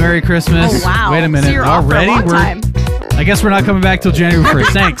Christmas. Merry Christmas. Oh, wow. Wait a minute. So you're off for a Already? long time. I guess we're not coming back till January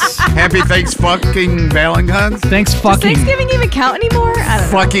 1st. Thanks. Happy Thanks fucking Valentine's. Thanks Does fucking. Thanksgiving even count anymore? I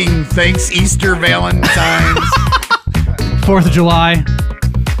don't know. Fucking thanks Easter Valentine's. 4th of July.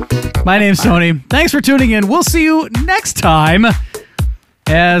 My name's Tony. Thanks for tuning in. We'll see you next time.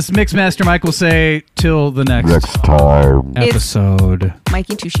 As Mixmaster Mike will say, till the next time. episode.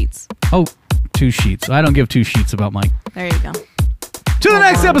 Mikey 2 sheets. Oh, 2 sheets. I don't give 2 sheets about Mike. There you go. To the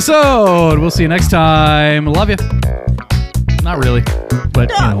next episode. We'll see you next time. Love you. Not really, but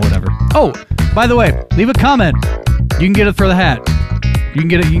whatever. Oh, by the way, leave a comment. You can get it for the hat. You can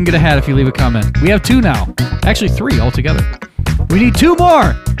get it. You can get a hat if you leave a comment. We have 2 now. Actually, 3 altogether. We need 2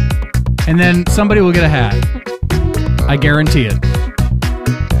 more, and then somebody will get a hat. I guarantee it.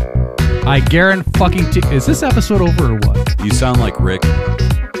 I guarantee. Is this episode over or what? You sound like Rick.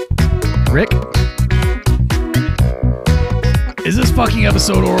 Rick? Is this fucking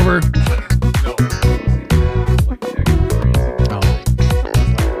episode over?